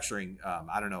manufacturing,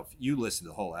 I don't know if you listened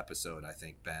to the whole episode, I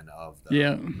think, Ben, of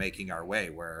the Making Our Way,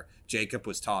 where Jacob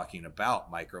was talking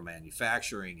about micro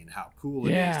manufacturing and how cool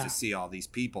it is to see all these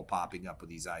people popping up with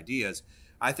these ideas.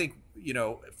 I think,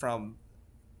 from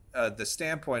the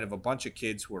standpoint of a bunch of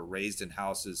kids who were raised in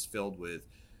houses filled with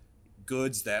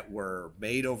goods that were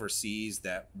made overseas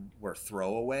that were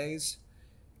throwaways,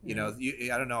 I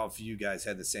don't know if you guys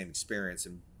had the same experience,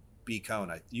 and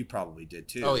B-Cone, you probably did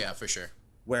too. Oh yeah, for sure.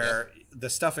 Where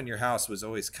the stuff in your house was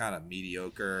always kind of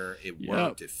mediocre. It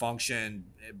worked, it functioned,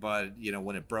 but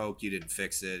when it broke, you didn't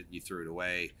fix it, you threw it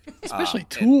away. Especially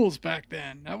tools back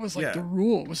then. That was like the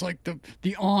rule. It was like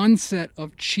the onset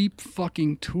of cheap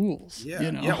fucking tools.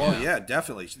 Yeah,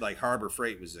 definitely. Like Harbor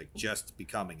Freight was like just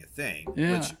becoming a thing,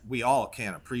 which we all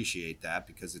can appreciate that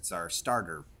because it's our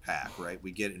starter pack, right?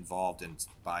 We get involved in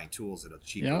buying tools at a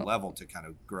cheaper level to kind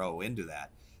of grow into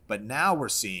that. But now we're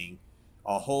seeing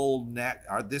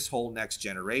this whole next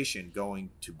generation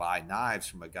going to buy knives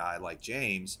from a guy like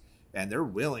James, and they're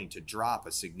willing to drop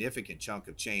a significant chunk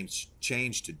of change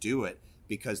to do it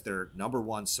because they're, number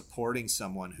one, supporting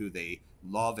someone who they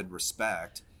love and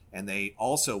respect, and they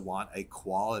also want a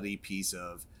quality piece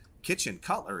of kitchen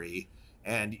cutlery.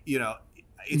 And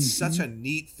it's such a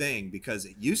neat thing because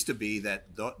it used to be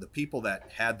that the people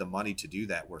that had the money to do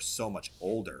that were so much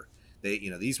older. They,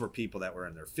 these were people that were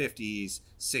in their 50s,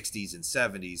 60s, and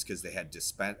 70s because they had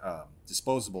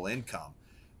disposable income.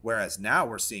 Whereas now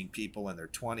we're seeing people in their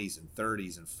 20s and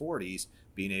 30s and 40s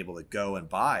being able to go and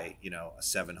buy, a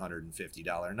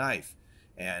 $750 knife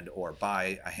or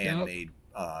buy a handmade,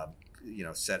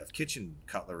 set of kitchen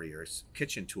cutlery or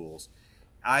kitchen tools.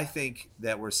 I think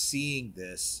that we're seeing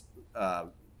this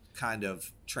kind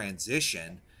of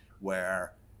transition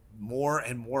where more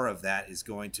and more of that is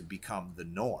going to become the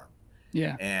norm.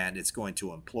 Yeah. And it's going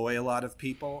to employ a lot of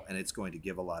people, and it's going to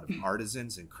give a lot of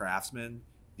artisans and craftsmen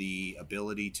the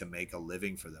ability to make a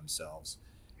living for themselves.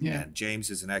 Yeah. And James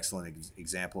is an excellent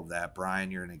example of that.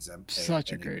 Brian, you're an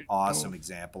awesome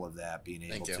example of that, being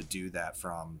able to do that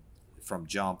from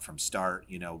start,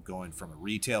 going from a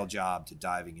retail job to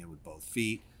diving in with both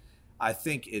feet. I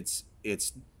think it's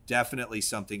definitely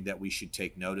something that we should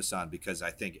take notice on because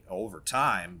I think over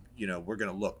time, we're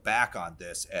going to look back on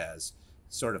this as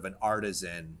sort of an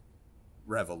artisan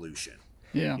revolution.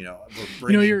 Yeah. We're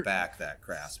bringing back that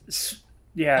craftsmanship.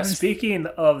 Yeah, speaking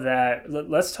of that,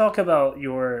 let's talk about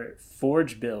your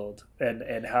forge build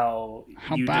and how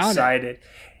you decided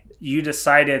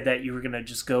that you were going to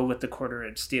just go with the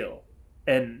 1/4-inch steel.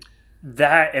 And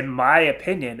that, in my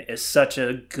opinion, is such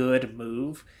a good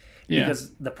move,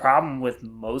 because the problem with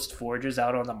most forges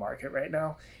out on the market right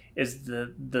now is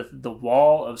the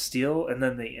wall of steel, and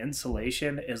then the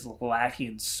insulation is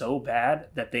lacking so bad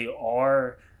that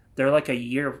they're like a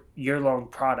year-long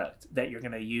product that you're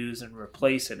going to use and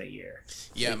replace in a year.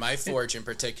 Yeah, my forge in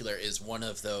particular is one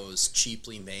of those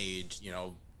cheaply made,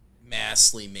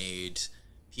 massively made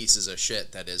pieces of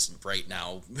shit that is right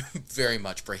now very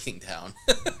much breaking down.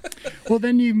 Well,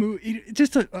 then you move.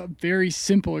 Just a very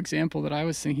simple example that I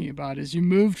was thinking about is you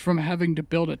moved from having to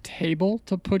build a table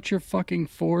to put your fucking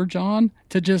forge on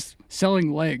to just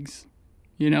selling legs.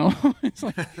 It's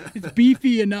like, it's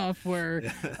beefy enough where,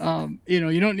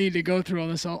 you don't need to go through all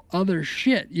this other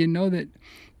shit. You know that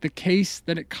the case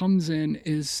that it comes in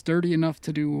is sturdy enough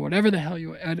to do whatever the hell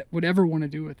you would ever want to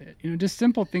do with it. Just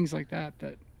simple things like that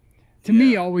to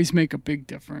me always make a big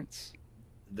difference.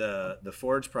 The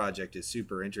forge project is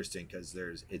super interesting because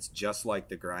it's just like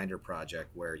the grinder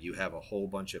project, where you have a whole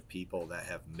bunch of people that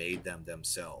have made them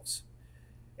themselves,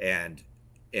 and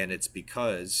it's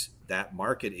because that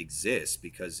market exists,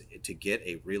 because to get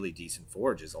a really decent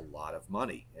forge is a lot of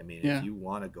money. I mean, if you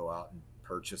want to go out and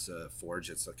purchase a forge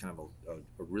that's a kind of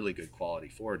a really good quality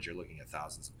forge, you're looking at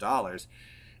thousands of dollars.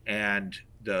 And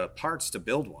the parts to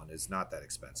build one is not that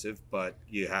expensive, but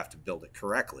you have to build it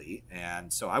correctly.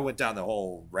 And so I went down the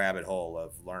whole rabbit hole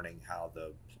of learning how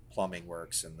the plumbing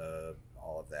works and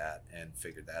all of that, and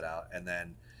figured that out. And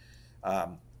then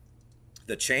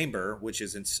the chamber, which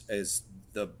is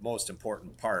the most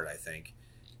important part, I think,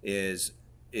 is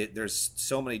there's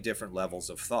so many different levels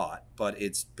of thought, but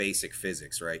it's basic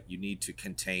physics, right? You need to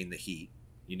contain the heat.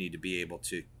 You need to be able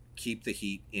to keep the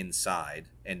heat inside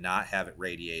and not have it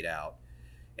radiate out.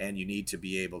 And you need to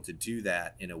be able to do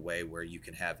that in a way where you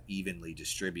can have evenly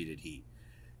distributed heat.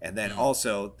 And then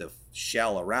also the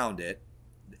shell around it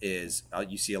is,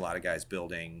 you see a lot of guys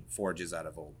building forges out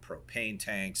of old propane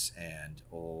tanks and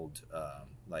old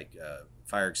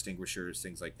fire extinguishers,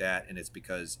 things like that. And it's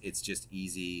because it's just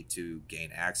easy to gain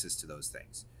access to those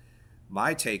things.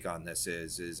 My take on this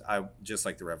is I just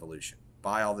like the Revolution.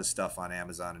 Buy all this stuff on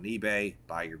Amazon and eBay,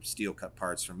 buy your steel cut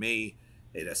parts from me.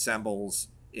 It assembles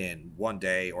in 1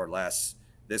 day or less.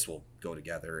 This will go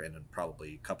together in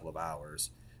probably a couple of hours,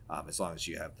 as long as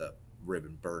you have the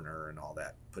ribbon burner and all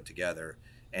that put together.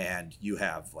 And you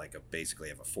have basically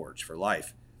have a forge for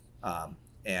life.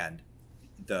 And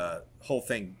the whole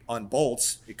thing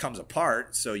unbolts, it comes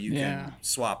apart, so you can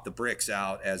swap the bricks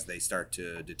out as they start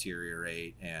to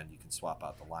deteriorate, and you can swap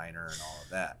out the liner and all of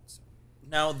that. So.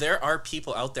 Now, there are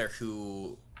people out there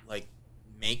who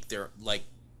make their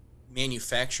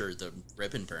manufacture the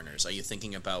ribbon burners. Are you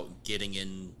thinking about getting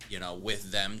in,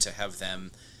 with them to have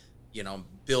them,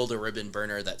 build a ribbon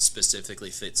burner that specifically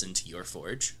fits into your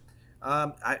forge?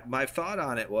 My thought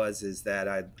on it is that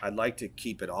I'd like to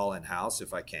keep it all in house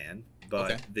if I can,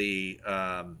 but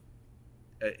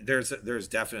there's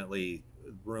definitely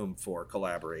room for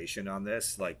collaboration on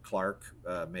this. Like Clark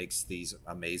makes these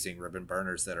amazing ribbon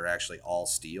burners that are actually all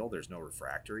steel. There's no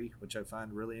refractory, which I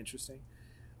find really interesting.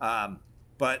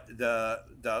 But the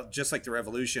just like the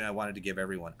Revolution, I wanted to give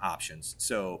everyone options.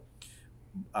 So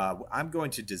I'm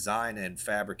going to design and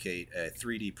fabricate a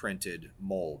 3D printed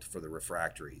mold for the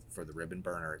refractory for the ribbon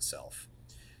burner itself.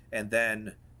 And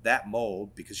then that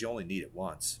mold, because you only need it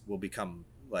once, will become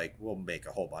we'll make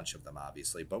a whole bunch of them,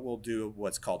 obviously, but we'll do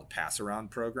what's called a pass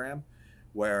around program,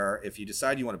 where if you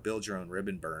decide you want to build your own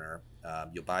ribbon burner,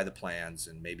 you'll buy the plans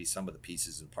and maybe some of the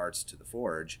pieces and parts to the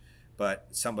forge, but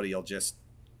somebody will just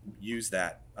use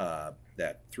that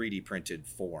 3D printed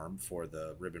form for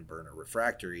the ribbon burner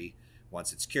refractory.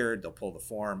 Once it's cured, they'll pull the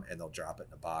form and they'll drop it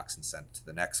in a box and send it to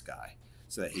the next guy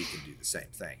so that he can do the same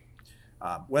thing.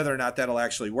 Whether or not that'll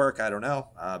actually work, I don't know.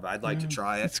 But I'd like to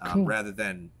try it cool. Rather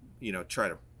than try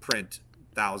to print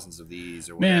thousands of these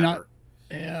or whatever.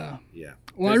 Yeah.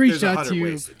 Well, I reached out to you.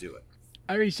 Ways to do it.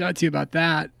 I reached out to you about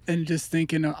that and just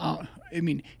thinking,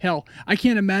 hell, I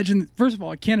can't imagine. First of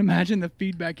all, I can't imagine the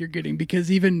feedback you're getting, because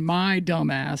even my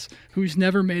dumbass, who's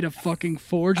never made a fucking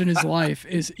forge in his life,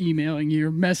 is emailing you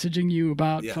or messaging you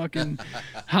about fucking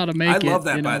how to make it. I love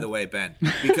that, by the way, Ben,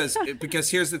 because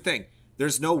here's the thing.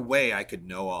 There's no way I could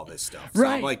know all this stuff. So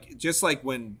right. I'm just like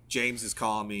when James is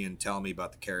calling me and telling me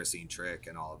about the kerosene trick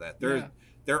and all of that.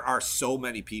 There are so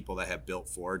many people that have built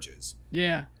forges.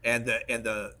 Yeah. And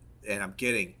I'm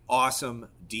getting awesome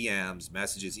DMs,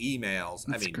 messages, emails.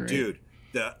 That's great. Dude,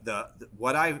 the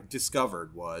what I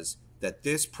discovered was that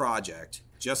this project,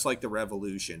 just like the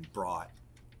Revolution, brought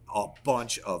a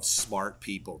bunch of smart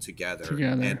people together.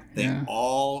 And they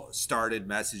all started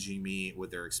messaging me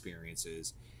with their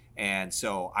experiences. And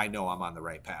so I know I'm on the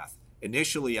right path.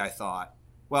 Initially, I thought,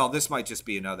 well, this might just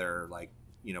be another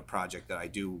project that I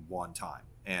do one time,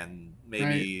 and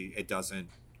maybe it doesn't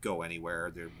go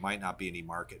anywhere. There might not be any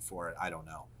market for it. I don't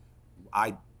know.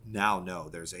 I now know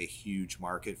there's a huge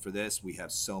market for this. We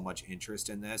have so much interest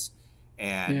in this,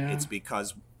 and it's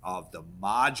because of the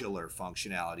modular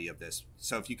functionality of this.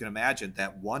 So if you can imagine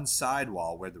that one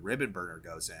sidewall where the ribbon burner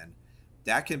goes in,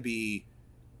 that can be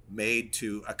made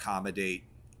to accommodate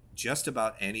just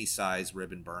about any size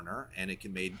ribbon burner, and it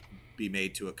can be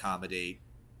made to accommodate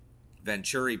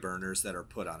Venturi burners that are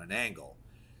put on an angle.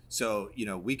 So,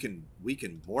 we can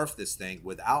morph this thing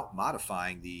without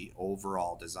modifying the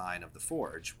overall design of the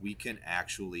forge. We can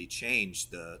actually change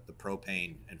the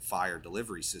propane and fire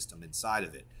delivery system inside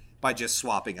of it by just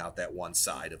swapping out that one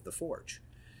side of the forge.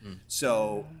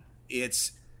 So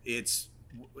it's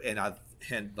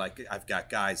I've got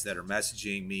guys that are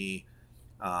messaging me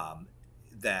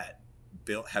that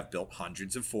have built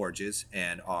hundreds of forges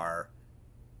and are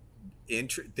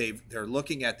they're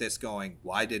looking at this going,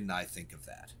 why didn't I think of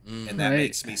that? And that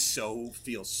makes me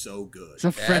feel so good. It's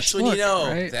a fresh look,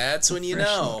 right? That's when you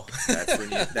know.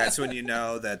 That's when you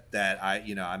know that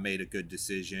I made a good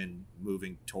decision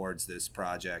moving towards this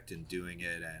project and doing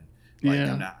it.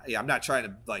 And I'm not trying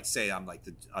to say I'm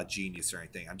a genius or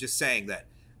anything. I'm just saying that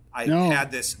I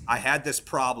had this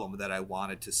problem that I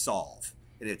wanted to solve,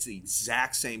 and it's the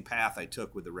exact same path I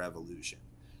took with the Revolution.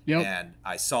 Yep. And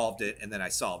I solved it, and then I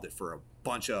solved it for a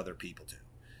bunch of other people too.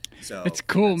 So it's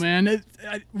cool, man.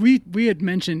 We had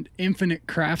mentioned Infinite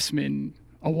Craftsman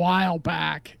a while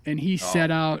back, and he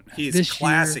set out. He's a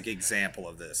classic example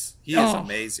of this. He is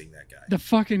amazing, that guy. The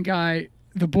fucking guy.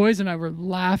 The boys and I were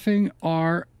laughing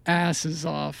our asses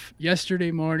off yesterday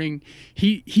morning.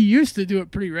 He used to do it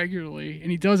pretty regularly,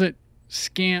 and he does it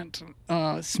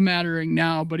smattering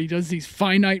now, but he does these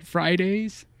Finite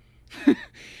Fridays.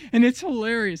 And it's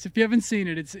hilarious. If you haven't seen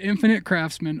it, it's Infinite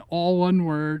Craftsman, all one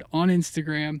word, on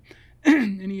Instagram.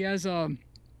 And he has a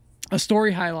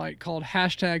story highlight called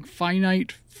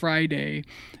 #Finite Friday.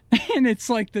 And it's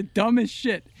like the dumbest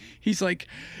shit. He's like,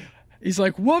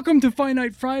 welcome to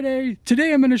Finite Friday.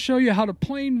 Today I'm going to show you how to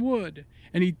plane wood.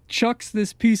 And he chucks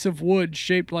this piece of wood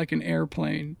shaped like an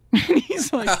airplane. And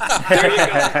he's like, there you go.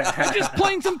 I just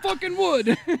planed some fucking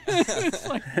wood. It's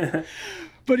like,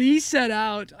 but he set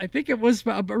out, I think it was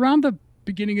around the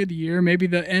beginning of the year, maybe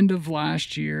the end of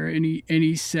last year, and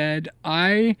he said,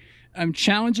 I am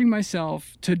challenging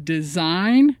myself to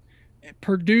design,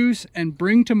 produce, and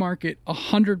bring to market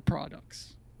 100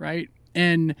 products, right?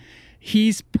 And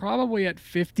he's probably at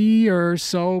 50 or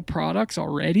so products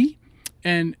already.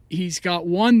 And he's got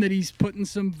one that he's putting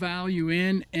some value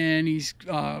in, and he's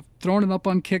throwing it up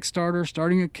on Kickstarter,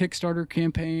 starting a Kickstarter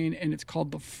campaign, and it's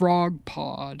called the Frog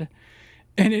Pod.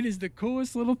 And it is the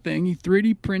coolest little thing. He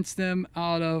 3D prints them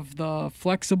out of the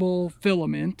flexible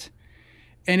filament,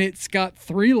 and it's got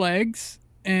 3 legs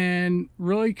and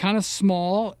really kind of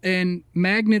small, and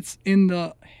magnets in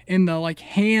the like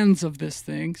hands of this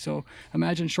thing. So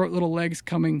imagine short little legs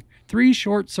coming, 3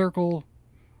 short circles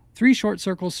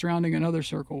surrounding another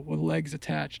circle with legs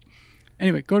attached.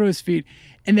 Anyway, go to his feed.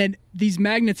 And then these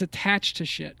magnets attach to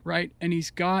shit, right? And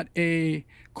he's got a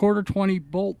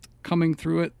 1/4-20 bolt coming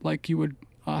through it like you would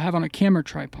have on a camera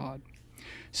tripod.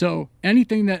 So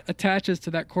anything that attaches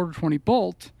to that 1/4-20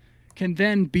 bolt can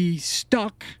then be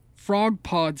stuck frog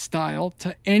pod style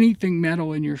to anything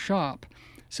metal in your shop.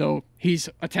 So he's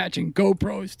attaching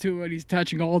GoPros to it. He's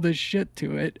attaching all this shit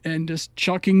to it and just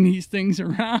chucking these things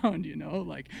around,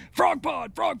 like frog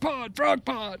pod, frog pod, frog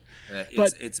pod.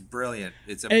 It's brilliant.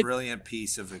 It's a brilliant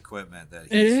piece of equipment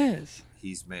that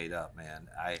he's made up, man.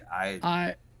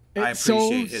 I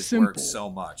appreciate his work so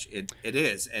much. It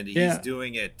is, and he's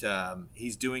doing it.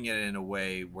 He's doing it in a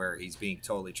way where he's being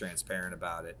totally transparent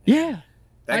about it. Yeah.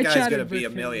 That guy's going to be a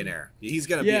millionaire. He's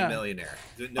going to be a millionaire.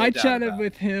 No doubt chatted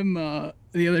with him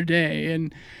the other day,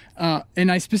 and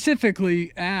I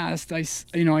specifically asked. I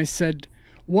said,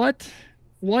 what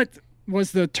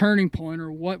was the turning point,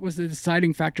 or what was the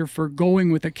deciding factor for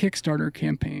going with a Kickstarter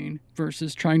campaign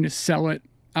versus trying to sell it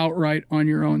outright on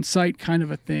your own site, kind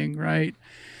of a thing, right?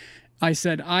 I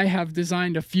said, I have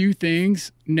designed a few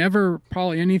things, never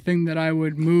probably anything that I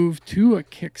would move to a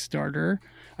Kickstarter.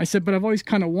 I said, but I've always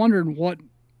kind of wondered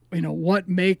what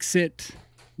makes it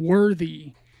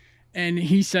worthy. And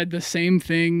he said the same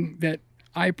thing that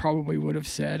I probably would have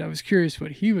said. I was curious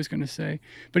what he was going to say,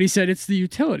 but he said it's the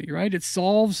utility, right? It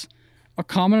solves a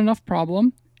common enough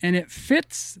problem, and it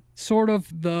fits sort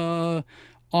of the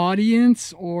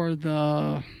audience or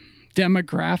the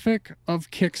demographic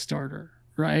of Kickstarter,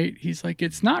 right? He's like,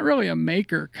 it's not really a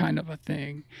maker kind of a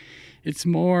thing. It's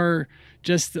more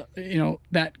just,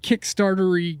 that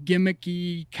Kickstarter-y,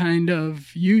 gimmicky kind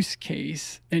of use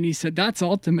case. And he said that's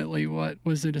ultimately what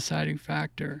was the deciding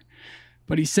factor.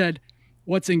 But he said,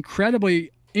 what's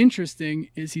incredibly interesting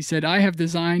is he said, I have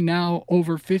designed now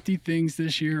over 50 things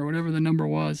this year, or whatever the number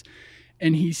was.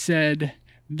 And he said,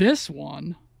 this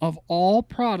one, of all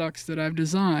products that I've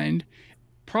designed,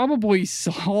 probably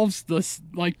solves this,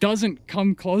 doesn't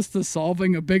come close to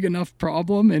solving a big enough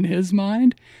problem in his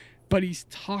mind, but he's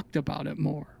talked about it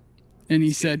more. And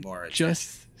he said,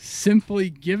 just simply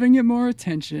giving it more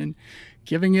attention,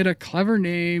 giving it a clever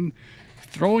name,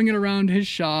 throwing it around his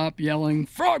shop, yelling,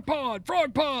 frog pod,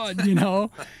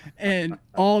 and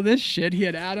all this shit. He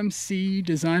had Adam C.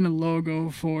 design a logo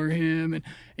for him. And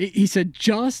he said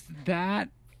just that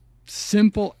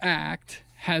simple act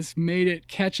has made it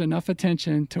catch enough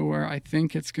attention to where I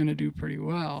think it's going to do pretty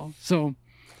well. So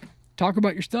talk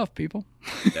about your stuff, people.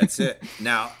 That's it.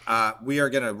 Now, we are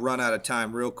going to run out of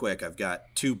time real quick. I've got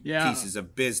two pieces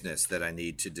of business that I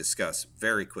need to discuss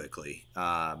very quickly.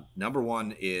 Number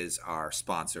one is our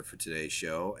sponsor for today's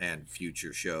show and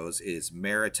future shows is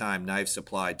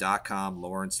MaritimeKnifeSupply.com.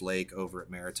 Lawrence Lake over at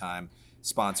Maritime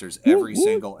sponsors every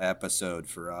single episode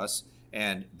for us.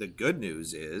 And the good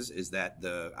news is that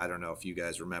I don't know if you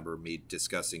guys remember me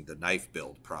discussing the knife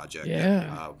build project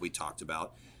that we talked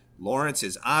about. Lawrence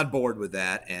is on board with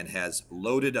that and has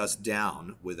loaded us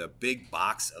down with a big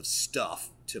box of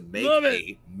stuff to make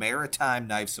a Maritime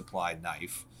Knife Supply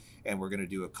knife. And we're going to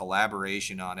do a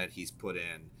collaboration on it. He's put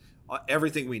in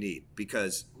everything we need,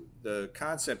 because the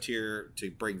concept here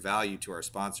to bring value to our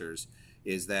sponsors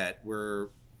is that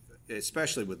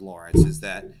especially with Lawrence, is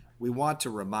that we want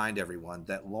to remind everyone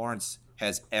that Lawrence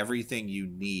has everything you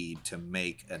need to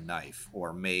make a knife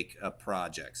or make a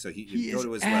project. So you go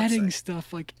to his adding website.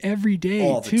 Stuff every day,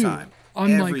 all the time.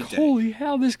 I'm every day. Holy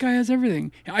hell, this guy has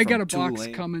everything. I got a box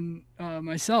coming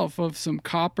myself of some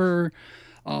copper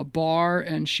bar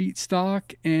and sheet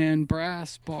stock and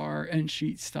brass bar and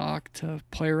sheet stock to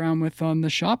play around with on the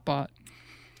ShopBot.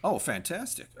 Oh,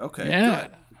 fantastic. Okay,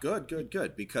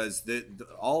 good. Because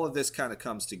all of this kind of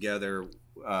comes together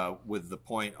with the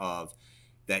point of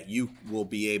that you will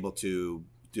be able to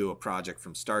do a project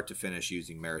from start to finish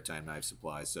using Maritime Knife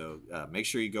Supply. So make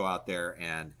sure you go out there,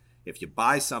 and if you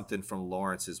buy something from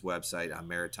Lawrence's website on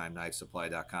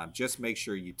MaritimeKnifeSupply.com, just make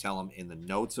sure you tell him in the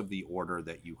notes of the order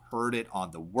that you heard it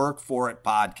on the Work For It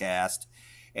podcast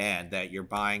and that you're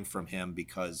buying from him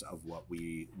because of what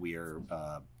we are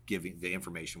giving, the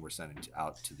information we're sending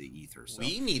out to the ether. So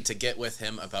we need to get with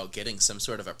him about getting some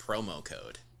sort of a promo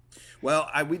code. Well,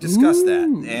 we discussed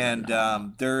that, and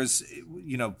there's,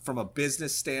 from a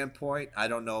business standpoint, I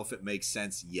don't know if it makes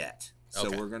sense yet. So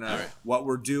we're what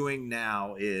we're doing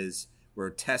now is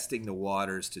we're testing the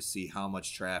waters to see how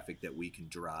much traffic that we can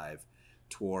drive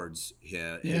towards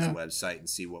his website and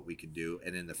see what we can do.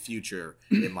 And in the future,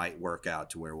 it might work out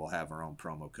to where we'll have our own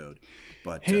promo code.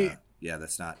 But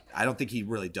that's not, I don't think he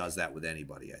really does that with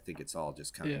anybody. I think it's all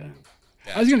just kind of new.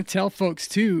 I was going to tell folks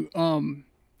too,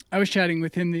 I was chatting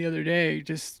with him the other day,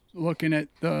 just looking at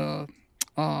the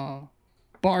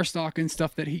bar stock and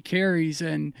stuff that he carries.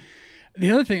 And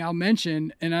the other thing I'll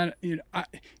mention, and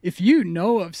if you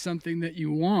know of something that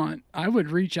you want, I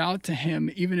would reach out to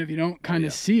him, even if you don't kind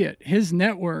of see it. His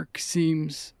network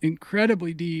seems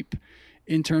incredibly deep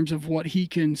in terms of what he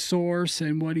can source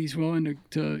and what he's willing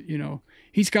to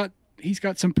he's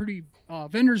got some pretty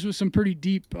vendors with some pretty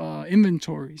deep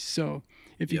inventories. So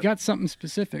if you got something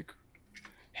specific,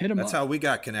 hit him up. That's how we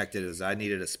got connected. Is I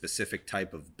needed a specific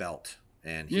type of belt,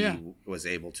 and he was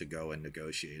able to go and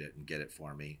negotiate it and get it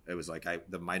for me. It was like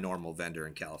my normal vendor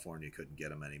in California couldn't get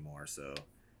them anymore, so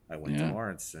I went to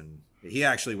Lawrence, and he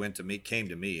actually came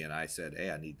to me, and I said,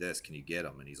 "Hey, I need this. Can you get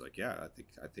them?" And he's like, "Yeah,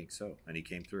 I think so." And he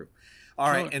came through. All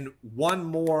right, and one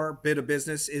more bit of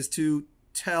business is to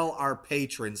tell our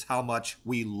patrons how much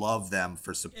we love them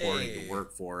for supporting the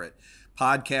Work For It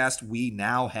podcast. We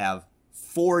now have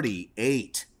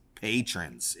 48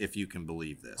 patrons, if you can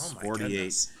believe this. Oh my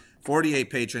goodness. 48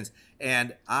 patrons.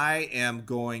 And I am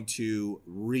going to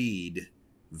read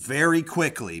very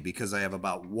quickly, because I have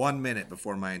about 1 minute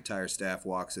before my entire staff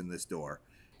walks in this door,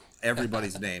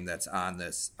 everybody's name that's on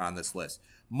this list.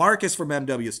 Marcus from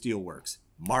MW Steelworks.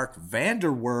 Mark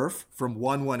Vanderwerf from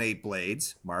 118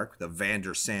 Blades. Mark, the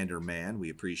Vander Sander man. We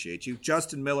appreciate you.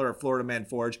 Justin Miller of Florida Man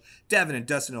Forge. Devin and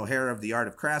Dustin O'Hara of The Art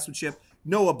of Craftsmanship.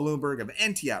 Noah Bloomberg of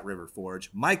Entiat River Forge,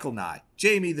 Michael Nye,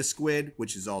 Jamie the Squid,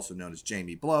 which is also known as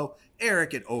Jamie Blow,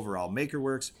 Eric at Overall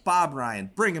Makerworks, Bob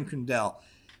Ryan, Brigham Condell,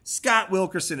 Scott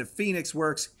Wilkerson at Phoenix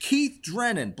Works, Keith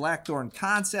Drennan, Blackthorn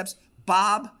Concepts,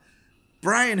 Bob,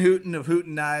 Brian Hooten of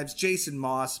Hooten Knives, Jason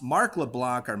Moss, Mark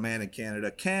LeBlanc, our man in Canada,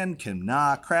 Ken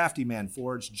Kimna, Crafty Man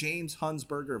Forge, James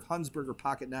Hunsberger of Hunsberger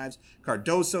Pocket Knives,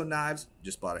 Cardoso Knives,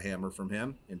 just bought a hammer from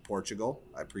him in Portugal.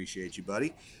 I appreciate you,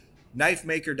 buddy.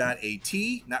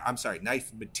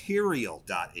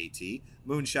 Knifematerial.at,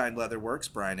 Moonshine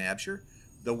Leatherworks, Brian Absher,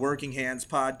 The Working Hands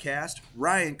Podcast,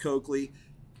 Ryan Coakley,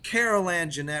 Carol Ann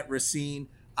Jeanette Racine,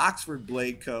 Oxford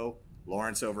Blade Co.,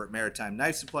 Lawrence over at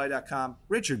MaritimeKnifeSupply.com,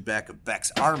 Richard Beck of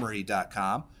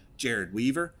BecksArmory.com, Jared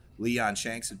Weaver, Leon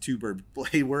Shanks of Two Bird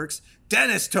Blade Works,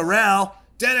 Dennis Terrell,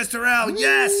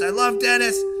 yes, I love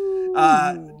Dennis,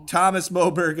 Thomas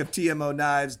Moberg of TMO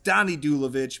Knives, Donnie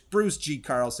Dulovich, Bruce G.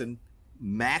 Carlson,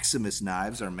 Maximus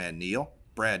Knives, our man Neil,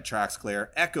 Brad Troxclair,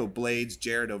 Echo Blades,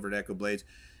 Jared over at Echo Blades,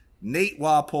 Nate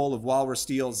Walpole of Walrus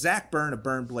Steel, Zach Byrne of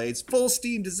Burn Blades, Full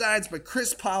Steam Designs by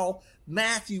Chris Powell,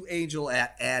 Matthew Angel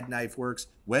at Ad Knife Works,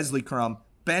 Wesley Crum,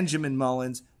 Benjamin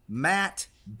Mullins, Matt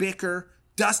Bicker,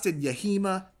 Dustin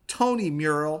Yahima, Tony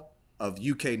Mural of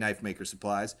UK Knife Maker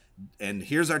Supplies. And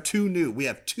here's our we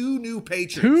have two new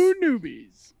patrons. Two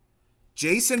newbies.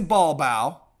 Jason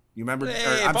Ballbow. You remember?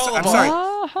 Hey, I'm sorry.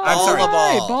 Ball.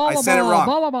 I said it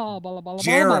wrong.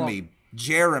 Jeremy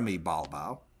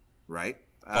Ballbow, right?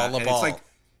 Ball. It's like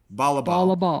Ball.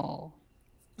 Ball.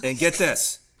 And get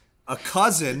this. A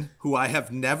cousin who I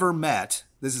have never met.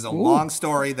 This is a long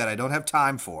story that I don't have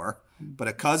time for. But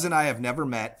a cousin I have never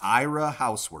met, Ira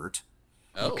Housewort.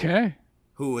 Oh. Okay.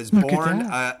 Who was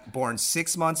born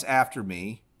 6 months after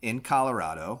me in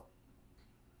Colorado.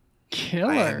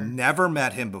 Killer. I had never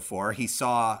met him before. He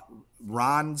saw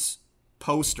Ron's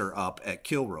poster up at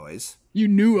Kilroy's. You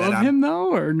knew of him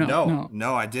though, or no?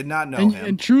 No, I did not know him.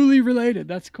 And truly related.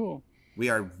 That's cool. We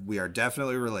are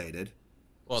definitely related.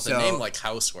 Well, it's a name like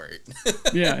Housewort.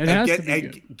 Yeah, it has to be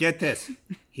good. Get this.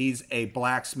 He's a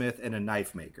blacksmith and a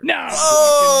knife maker. No.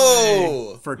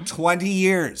 Oh! For 20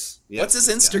 years. What's his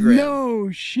Instagram?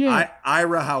 No shit.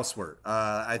 Ira Housewort.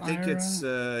 I think it's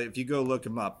if you go look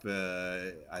him up,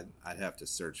 I'd have to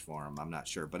search for him. I'm not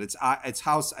sure, but it's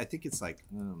house. I think it's like.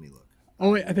 Let me look.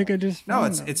 Oh wait, I think I just.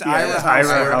 It's Ira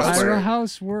Housewort. Ira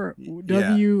Housewort.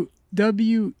 WEART.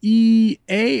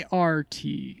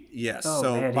 Yes. Oh,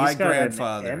 so man, my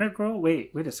grandfather. Integral.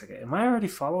 Wait a second. Am I already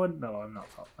following? No, I'm not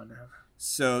following him.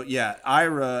 So yeah,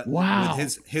 Ira. Wow.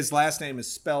 His last name is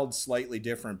spelled slightly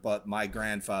different, but my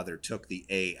grandfather took the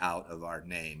A out of our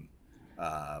name.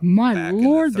 My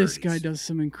Lord, this guy does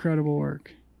some incredible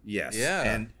work. Yes. Yeah.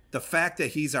 And the fact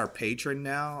that he's our patron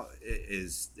now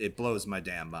it blows my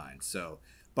damn mind. So,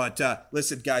 but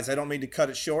listen, guys, I don't mean to cut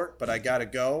it short, but I gotta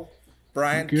go.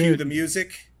 Brian, cue the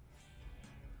music.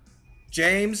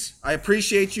 James, I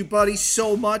appreciate you, buddy,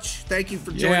 so much. Thank you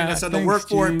for joining us on the Work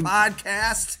For It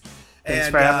podcast. Thanks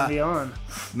for having me on.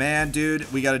 Man,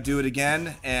 dude, we got to do it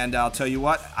again. And I'll tell you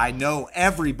what, I know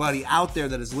everybody out there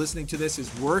that is listening to this is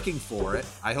working for it.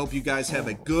 I hope you guys have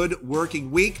a good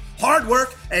working week, hard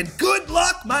work, and good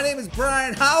luck. My name is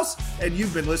Brian House, and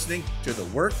you've been listening to the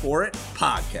Work For It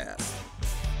podcast.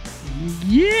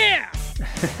 Yeah.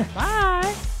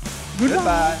 Bye.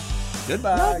 Goodbye.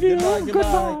 Love you.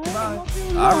 Goodbye.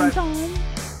 All right.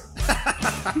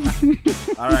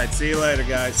 All right. See you later,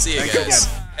 guys. See you guys.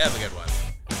 Have a good one.